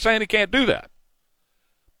 Nobody is saying he can't do that.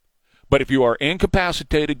 But if you are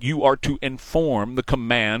incapacitated, you are to inform the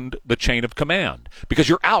command, the chain of command, because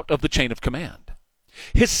you're out of the chain of command.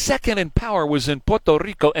 His second in power was in Puerto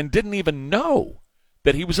Rico and didn't even know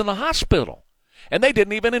that he was in the hospital. And they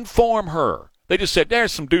didn't even inform her. They just said,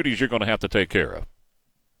 there's some duties you're going to have to take care of.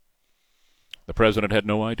 The president had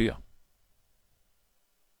no idea.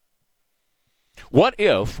 What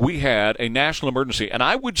if we had a national emergency? And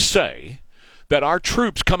I would say that our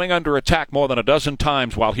troops coming under attack more than a dozen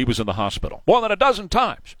times while he was in the hospital. More than a dozen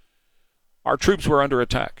times. Our troops were under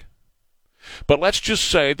attack. But let's just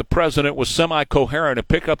say the president was semi-coherent and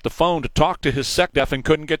picked up the phone to talk to his SecDef and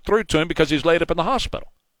couldn't get through to him because he's laid up in the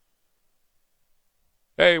hospital.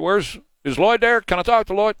 Hey, is Lloyd there? Can I talk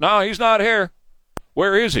to Lloyd? No, he's not here.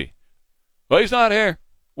 Where is he? Well, he's not here.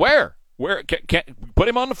 Where? Can't put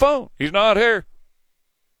him on the phone. He's not here.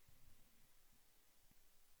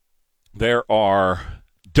 There are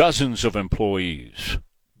dozens of employees,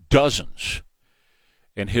 dozens,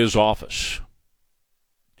 in his office,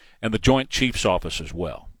 and the Joint Chiefs office as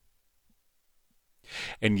well.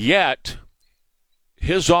 And yet,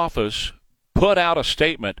 his office put out a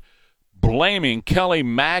statement blaming Kelly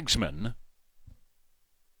Magsman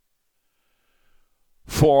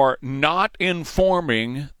for not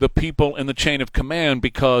informing the people in the chain of command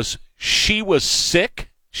because she was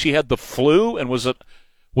sick. She had the flu and was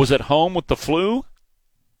at home with the flu.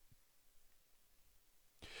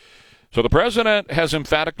 So the president has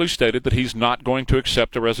emphatically stated that he's not going to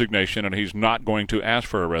accept a resignation and he's not going to ask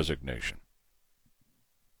for a resignation.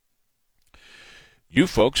 You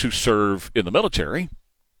folks who serve in the military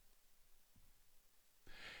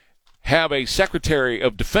have a Secretary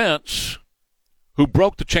of Defense who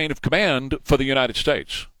broke the chain of command for the United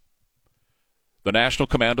States, the National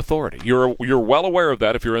Command Authority. You're well aware of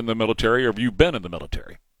that if you're in the military or if you've been in the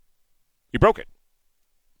military. He broke it.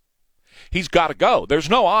 He's got to go. There's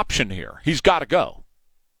no option here. He's got to go.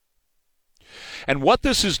 And what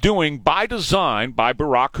this is doing by design, by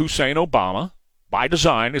Barack Hussein Obama, by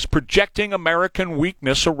design, is projecting American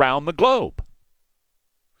weakness around the globe.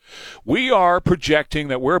 We are projecting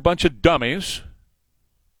that we're a bunch of dummies.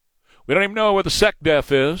 We don't even know where the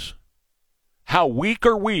SecDef is. How weak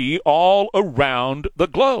are we all around the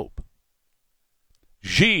globe?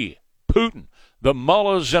 Xi, Putin, the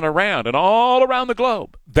mullahs in Iran, and all around the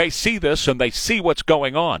globe. They see this and they see what's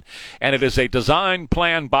going on. And it is a design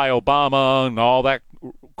plan by Obama and all that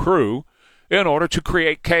crew in order to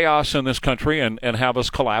create chaos in this country and have us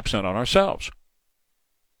collapse in on ourselves.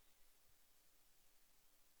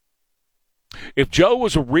 If Joe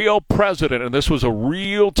was a real president and this was a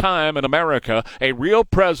real time in America, a real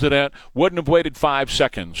president wouldn't have waited 5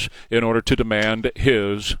 seconds in order to demand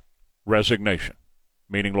his resignation,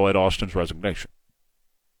 meaning Lloyd Austin's resignation.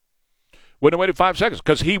 Wouldn't have waited 5 seconds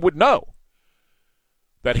because he would know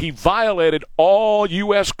that he violated all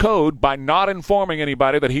U.S. code by not informing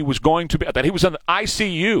anybody that he was going to be, that he was in the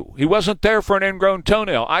ICU. He wasn't there for an ingrown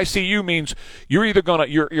toenail. ICU means you're either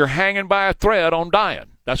you're hanging by a thread on dying.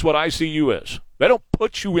 That's what ICU is. They don't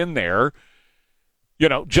put you in there,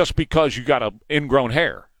 just because you got an ingrown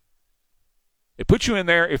hair. They put you in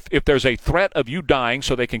there if there's a threat of you dying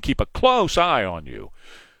so they can keep a close eye on you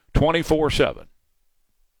 24/7.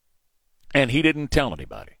 And he didn't tell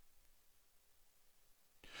anybody.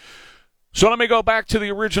 So let me go back to the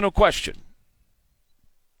original question.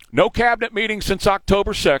 No cabinet meeting since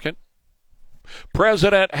October 2nd.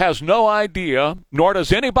 President has no idea, nor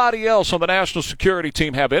does anybody else on the national security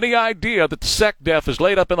team have any idea that the SecDef is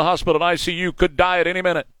laid up in the hospital in ICU, could die at any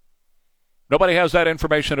minute. Nobody has that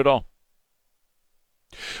information at all.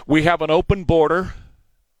 We have an open border.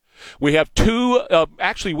 We have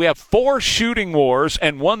we have 4 shooting wars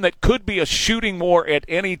and one that could be a shooting war at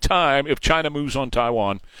any time if China moves on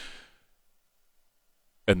Taiwan.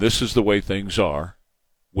 And this is the way things are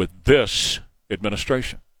with this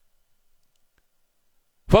administration.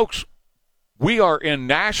 Folks, we are in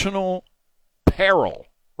national peril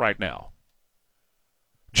right now.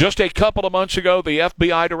 Just a couple of months ago, the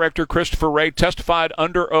FBI Director Christopher Wray testified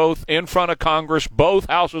under oath in front of Congress, both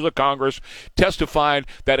houses of Congress, testified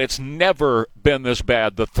that it's never been this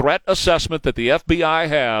bad. The threat assessment that the FBI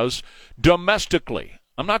has domestically,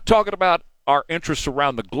 I'm not talking about our interests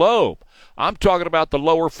around the globe. I'm talking about the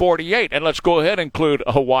lower 48, and let's go ahead and include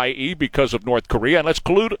Hawaii because of North Korea, and let's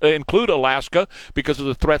include Alaska because of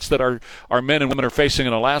the threats that our men and women are facing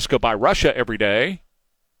in Alaska by Russia every day.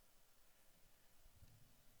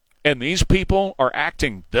 And these people are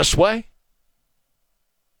acting this way?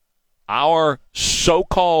 Our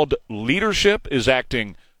so-called leadership is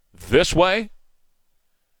acting this way?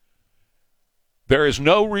 There is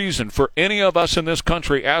no reason for any of us in this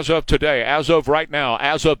country as of today, as of right now,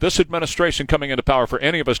 as of this administration coming into power, for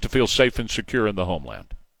any of us to feel safe and secure in the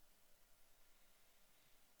homeland.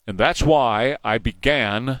 And that's why I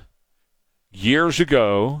began years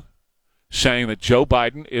ago saying that Joe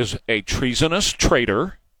Biden is a treasonous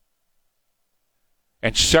traitor,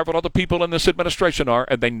 and several other people in this administration are,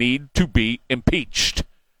 and they need to be impeached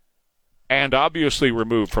and obviously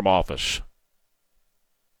removed from office.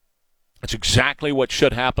 That's exactly what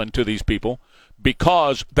should happen to these people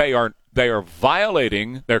because they are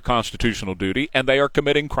violating their constitutional duty and they are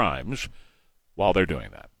committing crimes while they're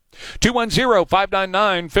doing that.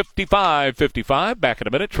 210-599-5555. Back in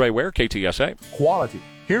a minute. Trey Ware, KTSA. Quality.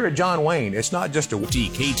 Here at John Wayne, it's not just a...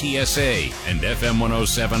 KTSA and FM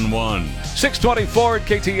 107.1. 624 at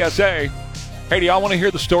KTSA. Hey, do y'all want to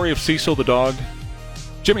hear the story of Cecil the dog?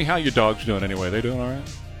 Jimmy, how your dogs doing anyway? They doing all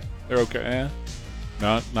right? They're okay, yeah?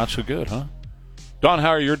 Not so good, huh? Don, how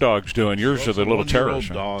are your dogs doing? Yours are the little terrors.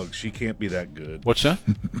 Dog. She can't be that good. What's that?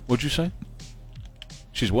 What'd you say?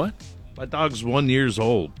 She's what? My dog's 1 year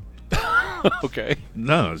old. Okay.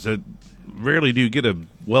 No, rarely do you get a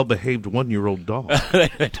well-behaved 1-year-old dog.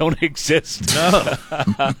 They don't exist. No.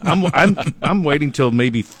 I'm waiting till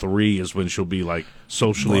maybe 3 is when she'll be like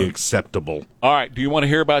socially acceptable. All right. Do you want to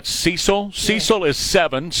hear about Cecil? Yeah. Cecil is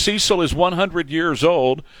 7. Cecil is 100 years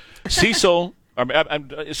old. Cecil. I'm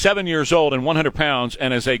 7 years old and 100 pounds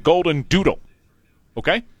and is a golden doodle.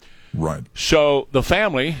 Okay? Right. So the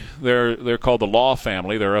family, they're called the Law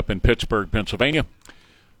family. They're up in Pittsburgh, Pennsylvania.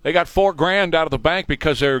 They got $4,000 out of the bank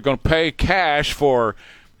because they're going to pay cash for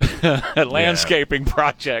a landscaping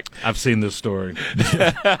project. I've seen this story.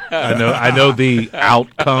 I know the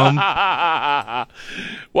outcome.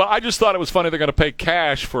 Well, I just thought it was funny they're going to pay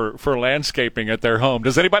cash for landscaping at their home.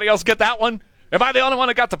 Does anybody else get that one? Am I the only one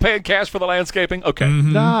that got to pay in cash for the landscaping? Okay.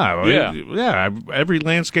 Mm-hmm. No. Yeah. Every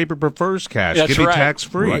landscaper prefers cash. That's Get right. it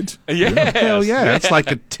tax-free. Right. Yes. Hell yeah. It's like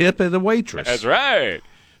a tip at the waitress. That's right.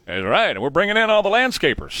 That's right. And we're bringing in all the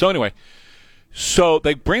landscapers. So anyway,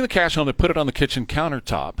 they bring the cash home, they put it on the kitchen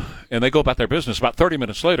countertop, and they go about their business. About 30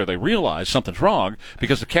 minutes later, they realize something's wrong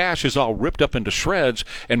because the cash is all ripped up into shreds,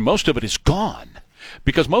 and most of it is gone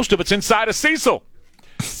because most of it's inside of Cecil.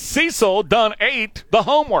 Cecil done ate the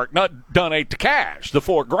homework, not done ate the cash, the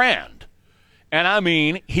 $4,000. And I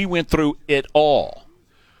mean, he went through it all.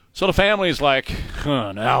 So the family's like,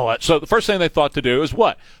 now what? So the first thing they thought to do is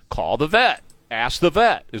what? Call the vet. Ask the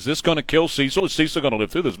vet, is this going to kill Cecil? Is Cecil going to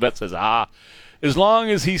live through this? Vet says, As long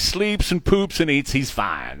as he sleeps and poops and eats, he's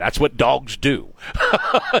fine. That's what dogs do.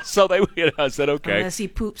 So I said, okay. Unless he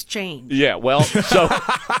poops change. Yeah, well, so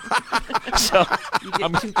You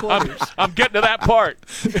get 2 quarters. I'm getting to that part.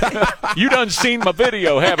 You done seen my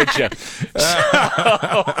video, haven't you?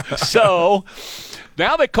 So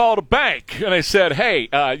now they called a bank, and they said, hey,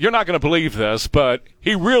 you're not going to believe this, but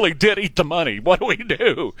he really did eat the money. What do we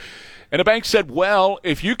do? And the bank said, well,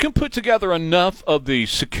 if you can put together enough of the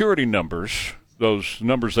security numbers, those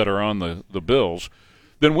numbers that are on the bills,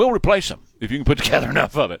 then we'll replace them if you can put together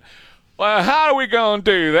enough of it. Well, how are we going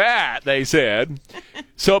to do that, they said.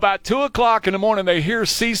 So about 2 o'clock in the morning, they hear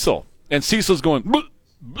Cecil, and Cecil's going,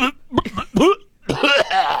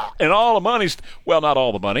 and all the money's, well, not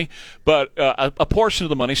all the money, but a portion of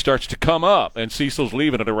the money starts to come up, and Cecil's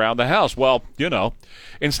leaving it around the house. Well,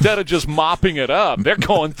 instead of just mopping it up, they're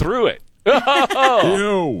going through it.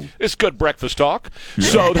 It's good breakfast talk. Yeah.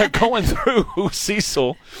 So they're going through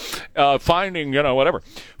Cecil, finding, whatever.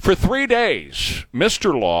 For 3 days,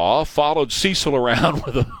 Mr. Law followed Cecil around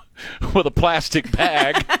with a plastic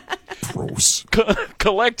bag. Gross.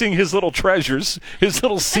 Collecting his little treasures, his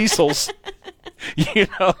little Cecils.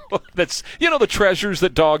 That's the treasures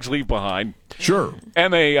that dogs leave behind. Sure.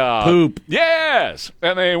 And they poop. Yes.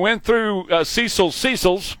 And they went through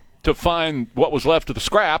Cecil's to find what was left of the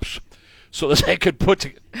scraps, so that they could put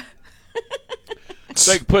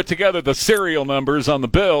together the serial numbers on the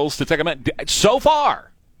bills to take them in. So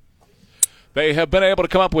far, they have been able to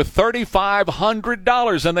come up with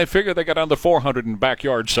 $3,500, and they figure they got under $400 in the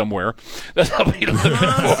backyard somewhere. That's how we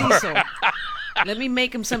Cecil. Let me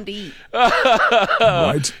make him something to eat.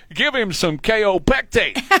 Right. Give him some KO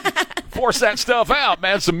Pectate. Force that stuff out,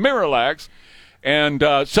 man. Some Miralax. And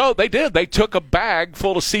so they did. They took a bag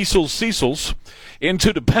full of Cecil's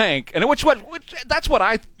into the bank, and which that's what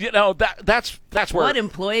I that's where what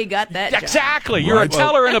employee got that exactly. Job? You're a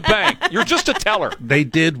teller in a bank. You're just a teller. They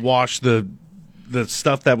did wash the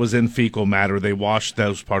stuff that was in fecal matter. They washed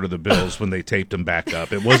those part of the bills when they taped them back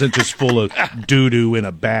up. It wasn't just full of doo-doo in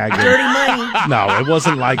a bag. Dirty money. No, it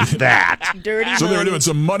wasn't like that. Dirty so money. they were doing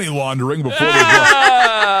some money laundering before they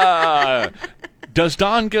brought. Does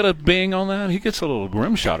Don get a bing on that? He gets a little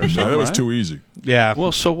grim shot or something. No, that was right? too easy. Yeah.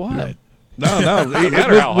 Well, so what? Yeah. No.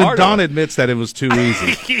 When Don admits that it was too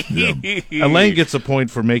easy. Elaine gets a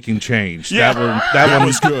point for making change. Yeah. That one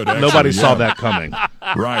was good. Actually, nobody saw that coming.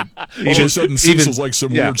 Right. All of a sudden, Cecil's like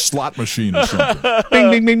some weird slot machine or something.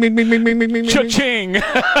 Bing, bing, bing, bing, bing, bing, bing, bing, Cha-ching.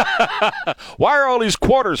 Why are all these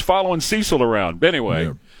quarters following Cecil around?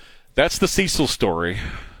 Anyway, that's the Cecil story.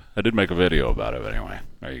 I did make a video about it anyway.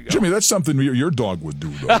 There you go. Jimmy, that's something your dog would do,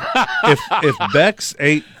 though. If Bex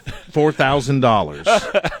ate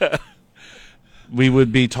 $4,000, we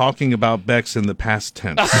would be talking about Bex in the past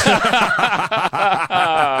tense.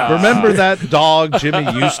 Remember that dog Jimmy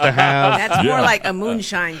used to have? That's more like a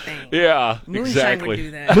moonshine thing. Yeah, Moonshine exactly. would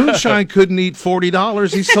do that. Moonshine couldn't eat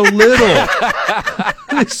 $40. He's so little.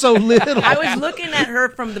 He's so little. I was looking at her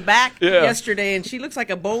from the back yesterday, and she looks like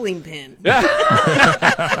a bowling pin.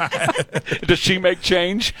 Does she make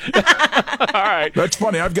change? All right. That's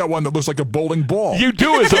funny. I've got one that looks like a bowling ball. You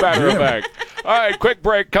do, as a matter of fact. All right, quick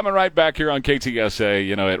break. Coming right back here on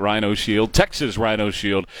KTSA, at Rhino Shield, Texas Rhino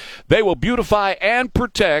Shield. They will beautify and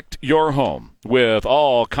protect your home with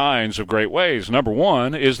all kinds of great ways. Number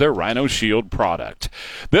one is their Rhino Shield product.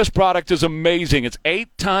 This product is amazing. It's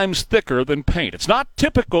 8 times thicker than paint. It's not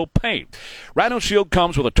typical paint. Rhino Shield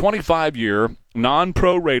comes with a 25-year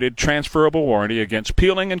non-prorated transferable warranty against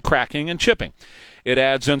peeling and cracking and chipping. It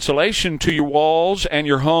adds insulation to your walls and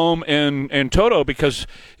your home in toto because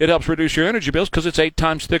it helps reduce your energy bills because it's 8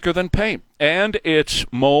 times thicker than paint. And it's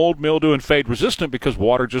mold, mildew, and fade resistant because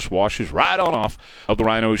water just washes right on off of the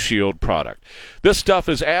Rhino Shield product. This stuff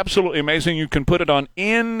is absolutely amazing. You can put it on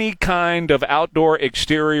any kind of outdoor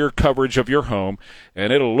exterior coverage of your home,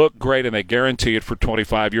 and it'll look great, and they guarantee it for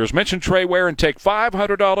 25 years. Mention Trey Ware and take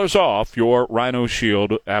 $500 off your Rhino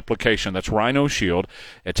Shield application. That's Rhino Shield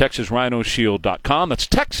at TexasRhinoShield.com. That's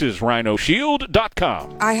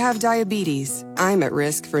TexasRhinoShield.com. I have diabetes. I'm at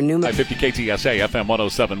risk for pneumonia. 50 KTSA FM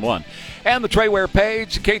 107.1. And the Trey Ware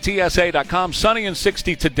page, KTSA.com. Sunny and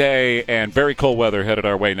 60 today, and very cold weather headed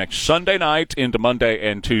our way next Sunday night into Monday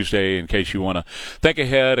and Tuesday, in case you want to think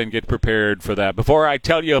ahead and get prepared for that. Before I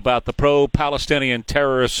tell you about the pro-Palestinian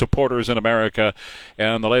terrorist supporters in America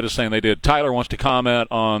and the latest thing they did, Tyler wants to comment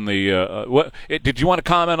on the did you want to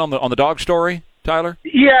comment on the dog story, Tyler?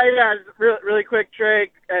 Yeah. Really quick, Trey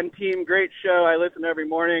and team, great show. I listen every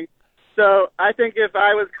morning. So I think if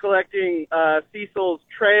I was collecting Cecil's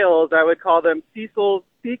trails, I would call them Cecil's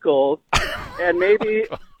Sequels, and maybe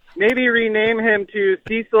rename him to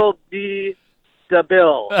Cecil D.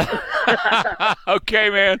 DeMille. Okay,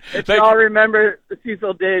 man. If y'all remember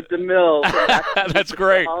Cecil Day DeMille. That's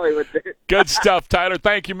great. Hollywood days. Good stuff, Tyler.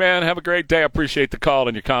 Thank you, man. Have a great day. I appreciate the call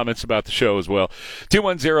and your comments about the show as well.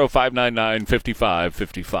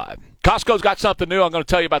 210-599-5555. Costco's got something new. I'm going to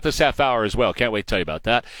tell you about this half hour as well. Can't wait to tell you about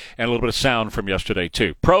that. And a little bit of sound from yesterday,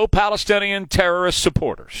 too. Pro-Palestinian terrorist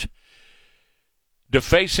supporters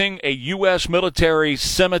defacing a U.S. military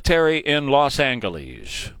cemetery in Los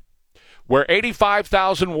Angeles, where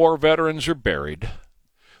 85,000 war veterans are buried.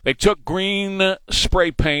 They took green spray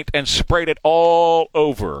paint and sprayed it all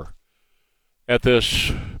over at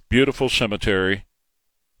this beautiful cemetery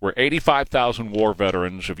where 85,000 war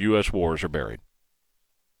veterans of U.S. wars are buried.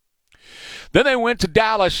 Then they went to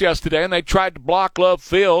Dallas yesterday and they tried to block Love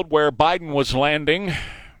Field where Biden was landing.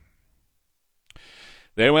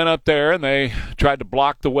 They went up there and they tried to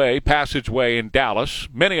block the passageway in Dallas.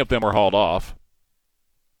 Many of them were hauled off.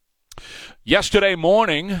 Yesterday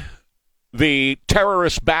morning, the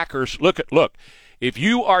terrorist backers, look, if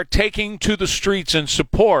you are taking to the streets in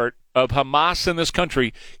support of Hamas in this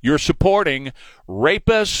country, you're supporting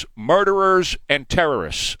rapists, murderers, and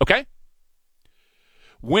terrorists, okay?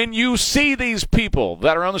 When you see these people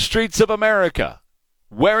that are on the streets of America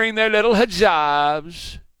wearing their little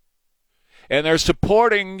hijabs and they're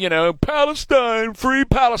supporting, Palestine, free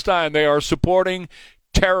Palestine, they are supporting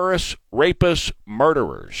terrorists, rapists,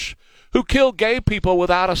 murderers who kill gay people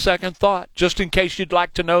without a second thought, just in case you'd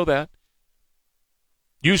like to know that.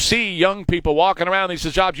 You see young people walking around these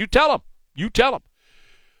hijabs, you tell them.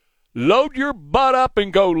 Load your butt up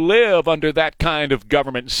and go live under that kind of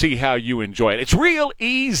government and see how you enjoy it. It's real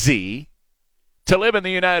easy to live in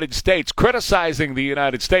the United States, criticizing the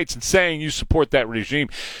United States and saying you support that regime.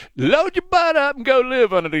 Load your butt up and go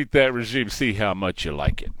live underneath that regime. See how much you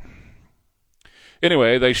like it.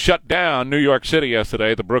 Anyway, they shut down New York City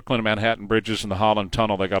yesterday, the Brooklyn and Manhattan bridges and the Holland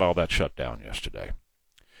Tunnel. They got all that shut down yesterday.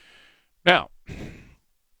 Now,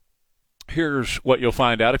 here's what you'll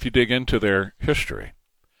find out if you dig into their history.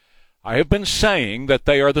 I have been saying that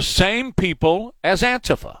they are the same people as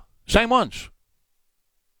Antifa. Same ones.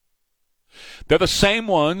 They're the same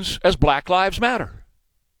ones as Black Lives Matter.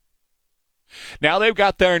 Now they've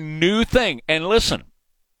got their new thing. And listen,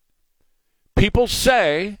 people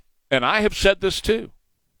say, and I have said this too,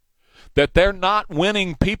 that they're not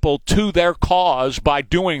winning people to their cause by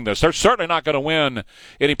doing this. They're certainly not going to win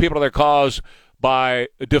any people to their cause by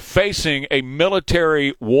defacing a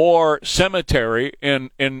military war cemetery in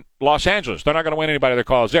Los Angeles. They're not going to win anybody to their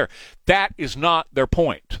cause there. That is not their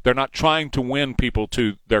point. They're not trying to win people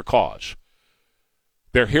to their cause.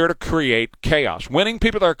 They're here to create chaos. Winning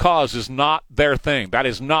people to their cause is not their thing. That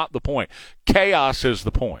is not the point. Chaos is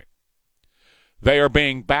the point. They are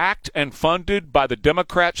being backed and funded by the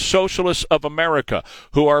Democrat Socialists of America,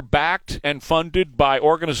 who are backed and funded by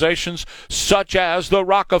organizations such as the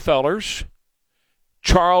Rockefellers,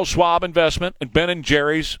 Charles Schwab Investment, and Ben &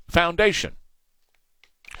 Jerry's Foundation.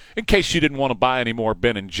 In case you didn't want to buy any more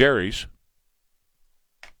Ben & Jerry's,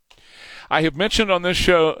 I have mentioned on this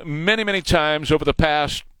show many, many times over the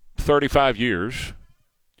past 35 years,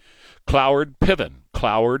 Cloward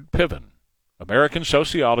Piven, American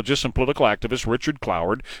sociologist and political activist Richard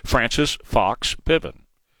Cloward, Francis Fox Piven.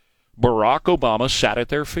 Barack Obama sat at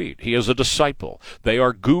their feet. He is a disciple. They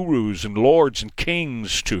are gurus and lords and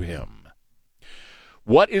kings to him.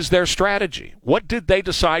 What is their strategy? What did they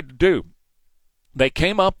decide to do? They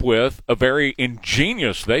came up with a very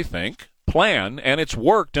ingenious, they think, plan, and it's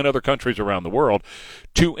worked in other countries around the world,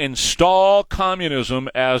 to install communism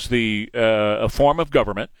as the a form of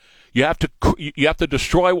government. You have to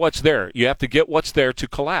destroy what's there. You have to get what's there to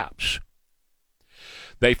collapse.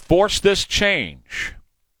 They force this change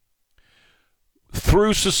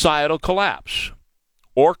through societal collapse,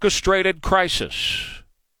 orchestrated crisis.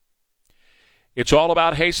 It's all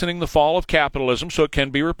about hastening the fall of capitalism so it can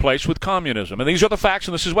be replaced with communism. And these are the facts,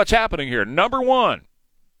 and this is what's happening here. Number one,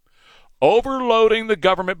 overloading the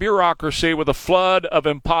government bureaucracy with a flood of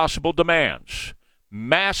impossible demands.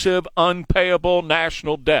 Massive, unpayable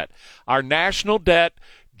national debt. Our national debt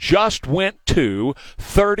just went to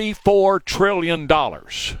 $34 trillion.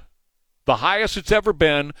 The highest it's ever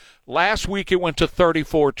been. Last week it went to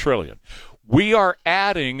 $34 trillion. We are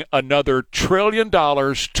adding another $1 trillion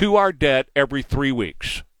to our debt every 3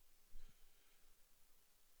 weeks.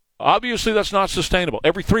 Obviously, that's not sustainable.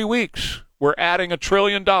 Every 3 weeks, we're adding $1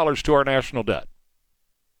 trillion to our national debt.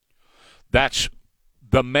 That's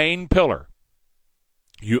the main pillar.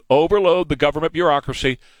 You overload the government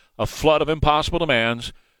bureaucracy, a flood of impossible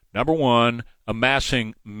demands. Number one,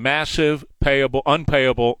 amassing massive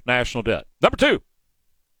unpayable national debt. Number two,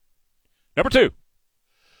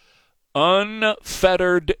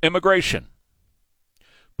 unfettered immigration,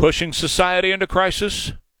 pushing society into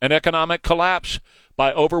crisis and economic collapse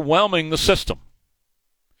by overwhelming the system.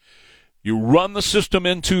 You run the system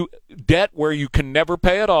into debt where you can never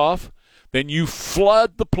pay it off. Then you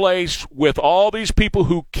flood the place with all these people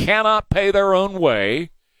who cannot pay their own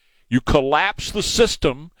way. You collapse the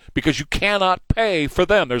system because you cannot pay for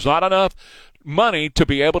them. There's not enough money to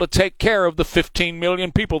be able to take care of the 15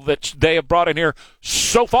 million people that they have brought in here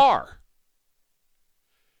so far.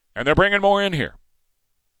 And they're bringing more in here.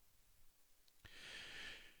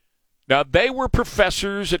 Now, they were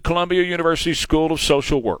professors at Columbia University School of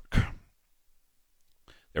Social Work.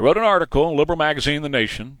 They wrote an article in liberal magazine The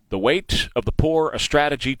Nation, The Weight of the Poor, A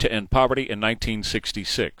Strategy to End Poverty in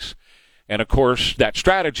 1966. And, of course, that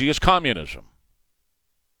strategy is communism.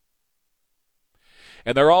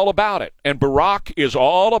 And they're all about it. And Barack is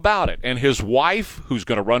all about it. And his wife, who's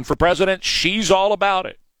going to run for president, she's all about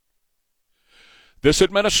it. This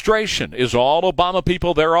administration is all Obama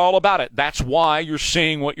people. They're all about it. That's why you're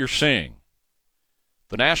seeing what you're seeing.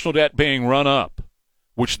 The national debt being run up,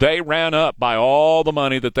 which they ran up by all the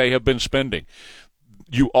money that they have been spending.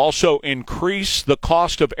 You also increase the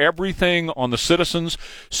cost of everything on the citizens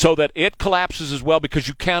so that it collapses as well because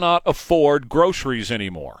you cannot afford groceries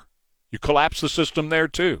anymore. You collapse the system there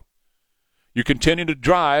too. You continue to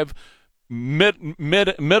drive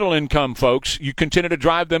middle income folks, you continue to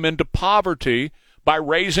drive them into poverty by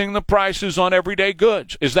raising the prices on everyday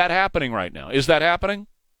goods. Is that happening right now? Is that happening?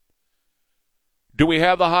 Do we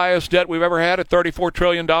have the highest debt we've ever had at $34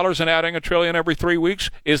 trillion and adding $1 trillion every 3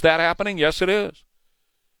 weeks? Is that happening? Yes, it is.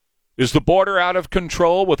 Is the border out of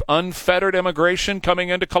control with unfettered immigration coming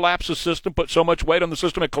in to collapse the system, put so much weight on the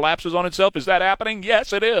system it collapses on itself? Is that happening?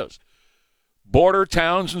 Yes, it is. Border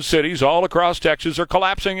towns and cities all across Texas are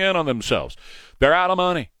collapsing in on themselves. They're out of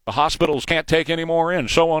money. The hospitals can't take any more in,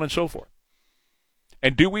 so on and so forth.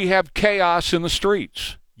 And do we have chaos in the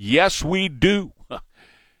streets? Yes, we do.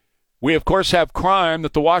 We, of course, have crime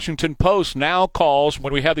that the Washington Post now calls,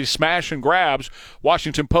 when we have these smash and grabs,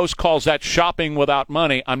 Washington Post calls that shopping without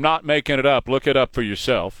money. I'm not making it up. Look it up for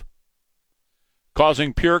yourself.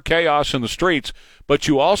 Causing pure chaos in the streets. But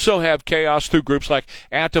you also have chaos through groups like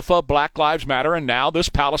Antifa, Black Lives Matter, and now this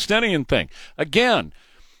Palestinian thing. Again,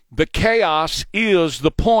 the chaos is the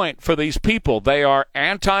point for these people. They are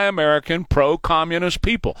anti-American, pro-communist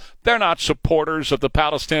people. They're not supporters of the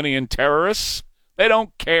Palestinian terrorists. They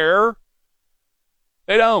don't care.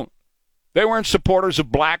 They don't. They weren't supporters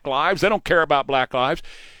of black lives. They don't care about black lives.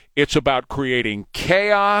 It's about creating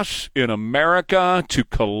chaos in America to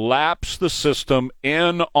collapse the system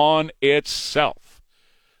in on itself.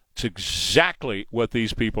 It's exactly what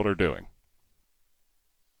these people are doing.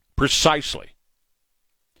 Precisely.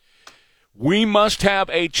 We must have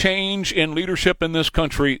a change in leadership in this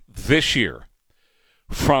country this year.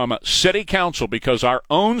 From city council, because our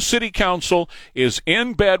own city council is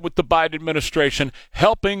in bed with the Biden administration,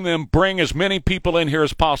 helping them bring as many people in here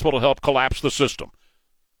as possible to help collapse the system.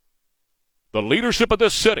 The leadership of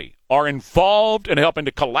this city are involved in helping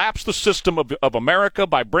to collapse the system of America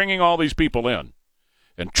by bringing all these people in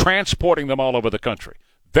and transporting them all over the country.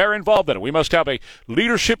 They're involved in it. We must have a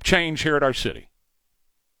leadership change here at our city.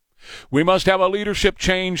 We must have a leadership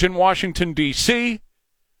change in Washington, D.C.,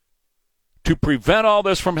 to prevent all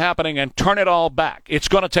this from happening and turn it all back. It's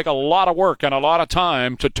going to take a lot of work and a lot of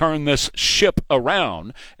time to turn this ship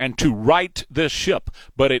around and to right this ship.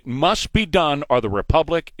 But it must be done or the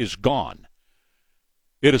republic is gone.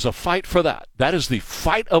 It is a fight for that. That is the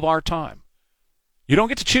fight of our time. You don't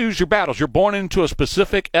get to choose your battles. You're born into a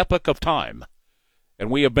specific epoch of time. And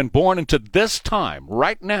we have been born into this time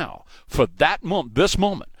right now for that moment, this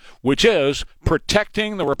moment, which is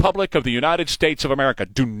protecting the Republic of the United States of America.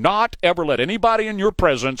 Do not ever let anybody in your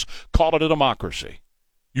presence call it a democracy.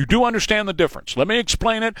 You do understand the difference. Let me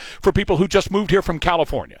explain it for people who just moved here from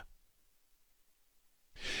California.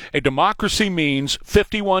 A democracy means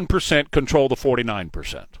 51% control the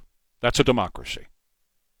 49%. That's a democracy.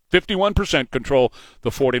 51% control the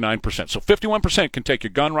 49%. So 51% can take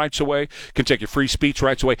your gun rights away, can take your free speech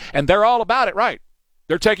rights away, and they're all about it, right?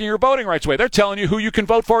 They're taking your voting rights away. They're telling you who you can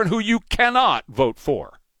vote for and who you cannot vote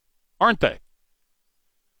for, aren't they?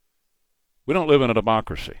 We don't live in a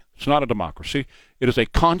democracy. It's not a democracy. It is a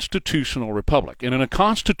constitutional republic. And in a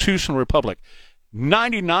constitutional republic,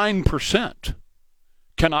 99%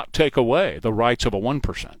 cannot take away the rights of a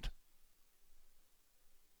 1%.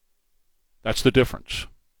 That's the difference.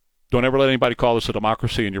 Don't ever let anybody call this a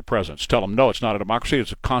democracy in your presence. Tell them, no, it's not a democracy.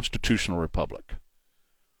 It's a constitutional republic.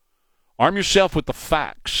 Arm yourself with the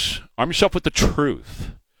facts. Arm yourself with the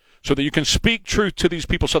truth so that you can speak truth to these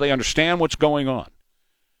people so they understand what's going on.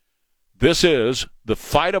 This is the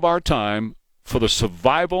fight of our time for the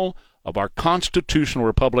survival of our constitutional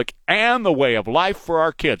republic and the way of life for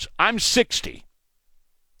our kids. I'm 60.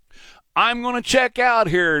 I'm going to check out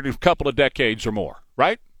here in a couple of decades or more,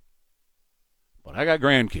 right? But I got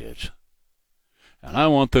grandkids, and I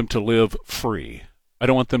want them to live free. I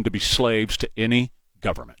don't want them to be slaves to any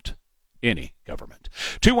government. Any government.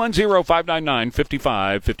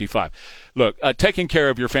 210-599-5555. Look, taking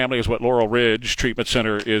care of your family is what Laurel Ridge Treatment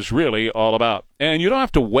Center is really all about. And you don't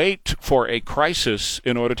have to wait for a crisis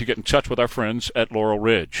in order to get in touch with our friends at Laurel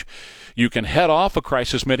Ridge. You can head off a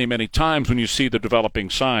crisis many, many times when you see the developing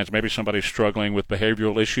signs. Maybe somebody's struggling with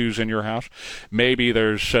behavioral issues in your house. Maybe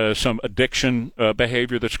there's some addiction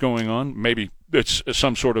behavior that's going on. Maybe it's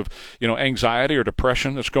some sort of, anxiety or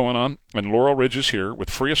depression that's going on. And Laurel Ridge is here with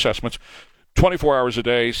free assessments, 24 hours a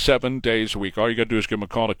day, 7 days a week. All you got to do is give them a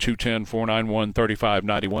call at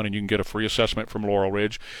 210-491-3591, and you can get a free assessment from Laurel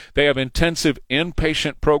Ridge. They have intensive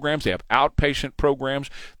inpatient programs. They have outpatient programs.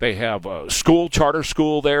 They have a charter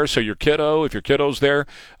school there, so if your kiddo's there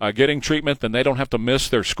getting treatment, then they don't have to miss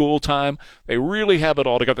their school time. They really have it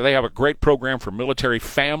all together. They have a great program for military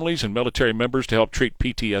families and military members to help treat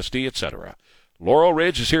PTSD, etc. Laurel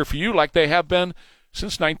Ridge is here for you like they have been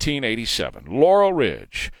since 1987. Laurel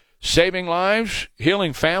Ridge. Saving lives,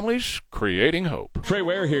 healing families, creating hope. Trey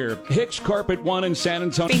Ware here. Hicks Carpet One in San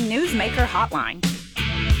Antonio. Newsmaker Hotline.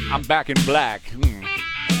 I'm back in black.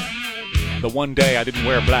 The one day I didn't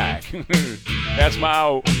wear black. That's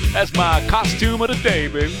my costume of the day,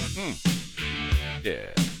 baby. Yeah.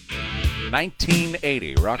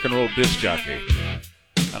 1980, rock and roll disc jockey.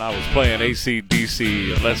 And I was playing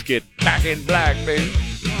AC/DC and Let's Get Back in Black, baby.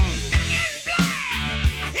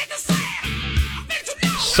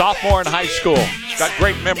 Sophomore in high school. Got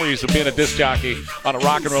great memories of being a disc jockey on a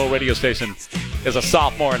rock and roll radio station as a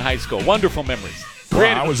sophomore in high school. Wonderful memories.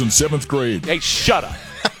 I was in 7th grade. Hey, shut up.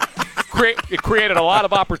 It created a lot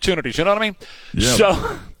of opportunities. You know what I mean? Yeah. So,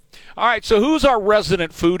 all right. So who's our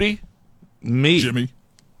resident foodie? Me. Jimmy.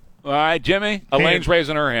 All right, Jimmy. Elaine's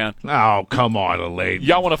raising her hand. Oh, come on, Elaine.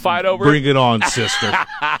 Y'all want to fight over Bring it on, sister.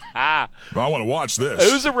 I want to watch this.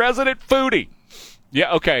 Who's a resident foodie?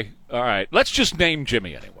 Yeah, okay. All right. Let's just name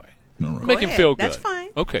Jimmy anyway. Right. Make him feel good. That's fine.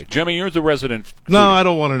 Okay, Jimmy, you're the resident foodie. No, I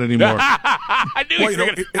don't want it anymore. I knew you were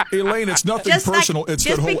gonna... Elaine, it's nothing Just personal. It's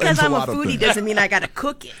that just whole because I'm a enchilada foodie thing. doesn't mean I got to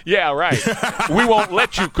cook it. Yeah, right. We won't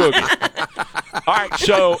let you cook it. All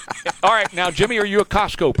right, now, Jimmy, are you a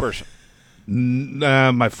Costco person?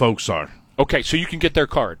 My folks are. Okay, so you can get their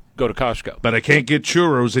card. Go to Costco. But I can't get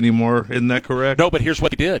churros anymore. Isn't that correct? No, but here's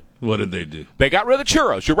what they did. What did they do? They got rid of the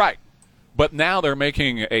churros. You're right. But now they're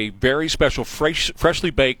making a very special,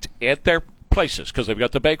 freshly baked at their places, because they've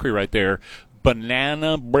got the bakery right there,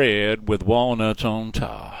 banana bread with walnuts on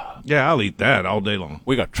top. Yeah, I'll eat that all day long.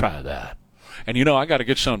 We got to try that. And, I got to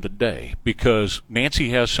get some today because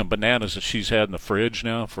Nancy has some bananas that she's had in the fridge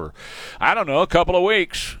now for, I don't know, a couple of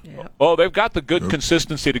weeks. Yeah. Oh, they've got the good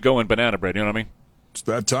consistency to go in banana bread. You know what I mean? It's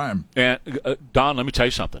that time. And, Don, let me tell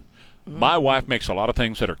you something. My wife makes a lot of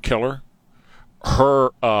things that are killer. Her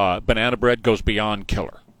banana bread goes beyond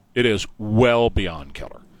killer. It is well beyond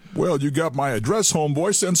killer. Well, you got my address,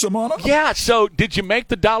 homeboy. Send some on up. Yeah, so did you make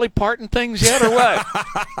the Dolly Parton things yet or what?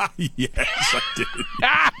 Yes, I did.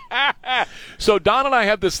 So Don and I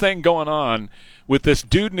have this thing going on with this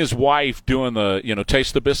dude and his wife doing the,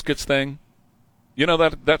 Taste the Biscuits thing. You know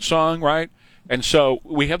that song, right? And so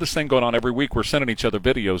we have this thing going on every week. We're sending each other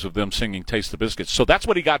videos of them singing Taste the Biscuits. So that's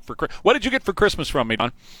what he got for Christmas. What did you get for Christmas from me,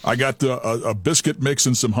 Don? I got a biscuit mix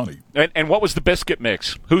and some honey. And what was the biscuit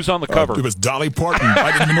mix? Who's on the cover? It was Dolly Parton.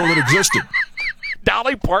 I didn't even know that existed.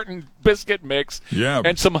 Dolly Parton biscuit mix. Yeah.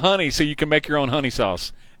 And some honey so you can make your own honey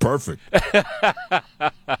sauce. Perfect.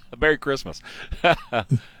 Merry Christmas.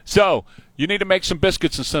 So you need to make some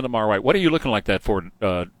biscuits and send them our way. What are you looking like that for,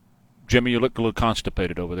 Jimmy? You look a little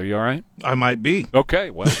constipated over there. You all right? I might be. Okay,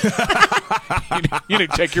 well. you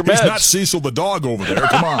need to take your meds. He's not Cecil the dog over there.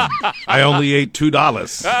 Come on. I only ate $2.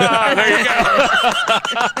 There you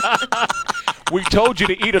go. We told you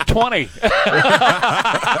to eat a 20.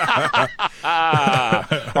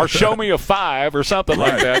 Or show me a 5 or something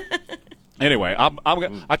like that. Anyway,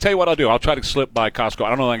 I'll tell you what I'll do. I'll try to slip by Costco. I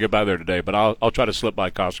don't know if I can get by there today, but I'll try to slip by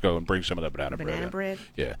Costco and bring some of that banana bread. Banana bread?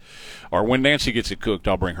 Yeah. Or when Nancy gets it cooked,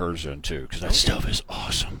 I'll bring hers in too, because that stuff is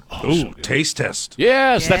awesome. Ooh, so taste test.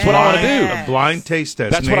 Yes, that's what I want to do. A blind taste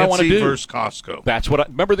test. That's Nancy what I want to do. Versus Costco. That's what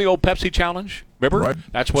remember the old Pepsi challenge? Remember? Right.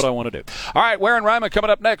 That's what I want to do. All right, Ware and Ryman coming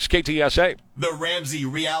up next, KTSA. The Ramsey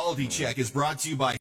Reality Check is brought to you by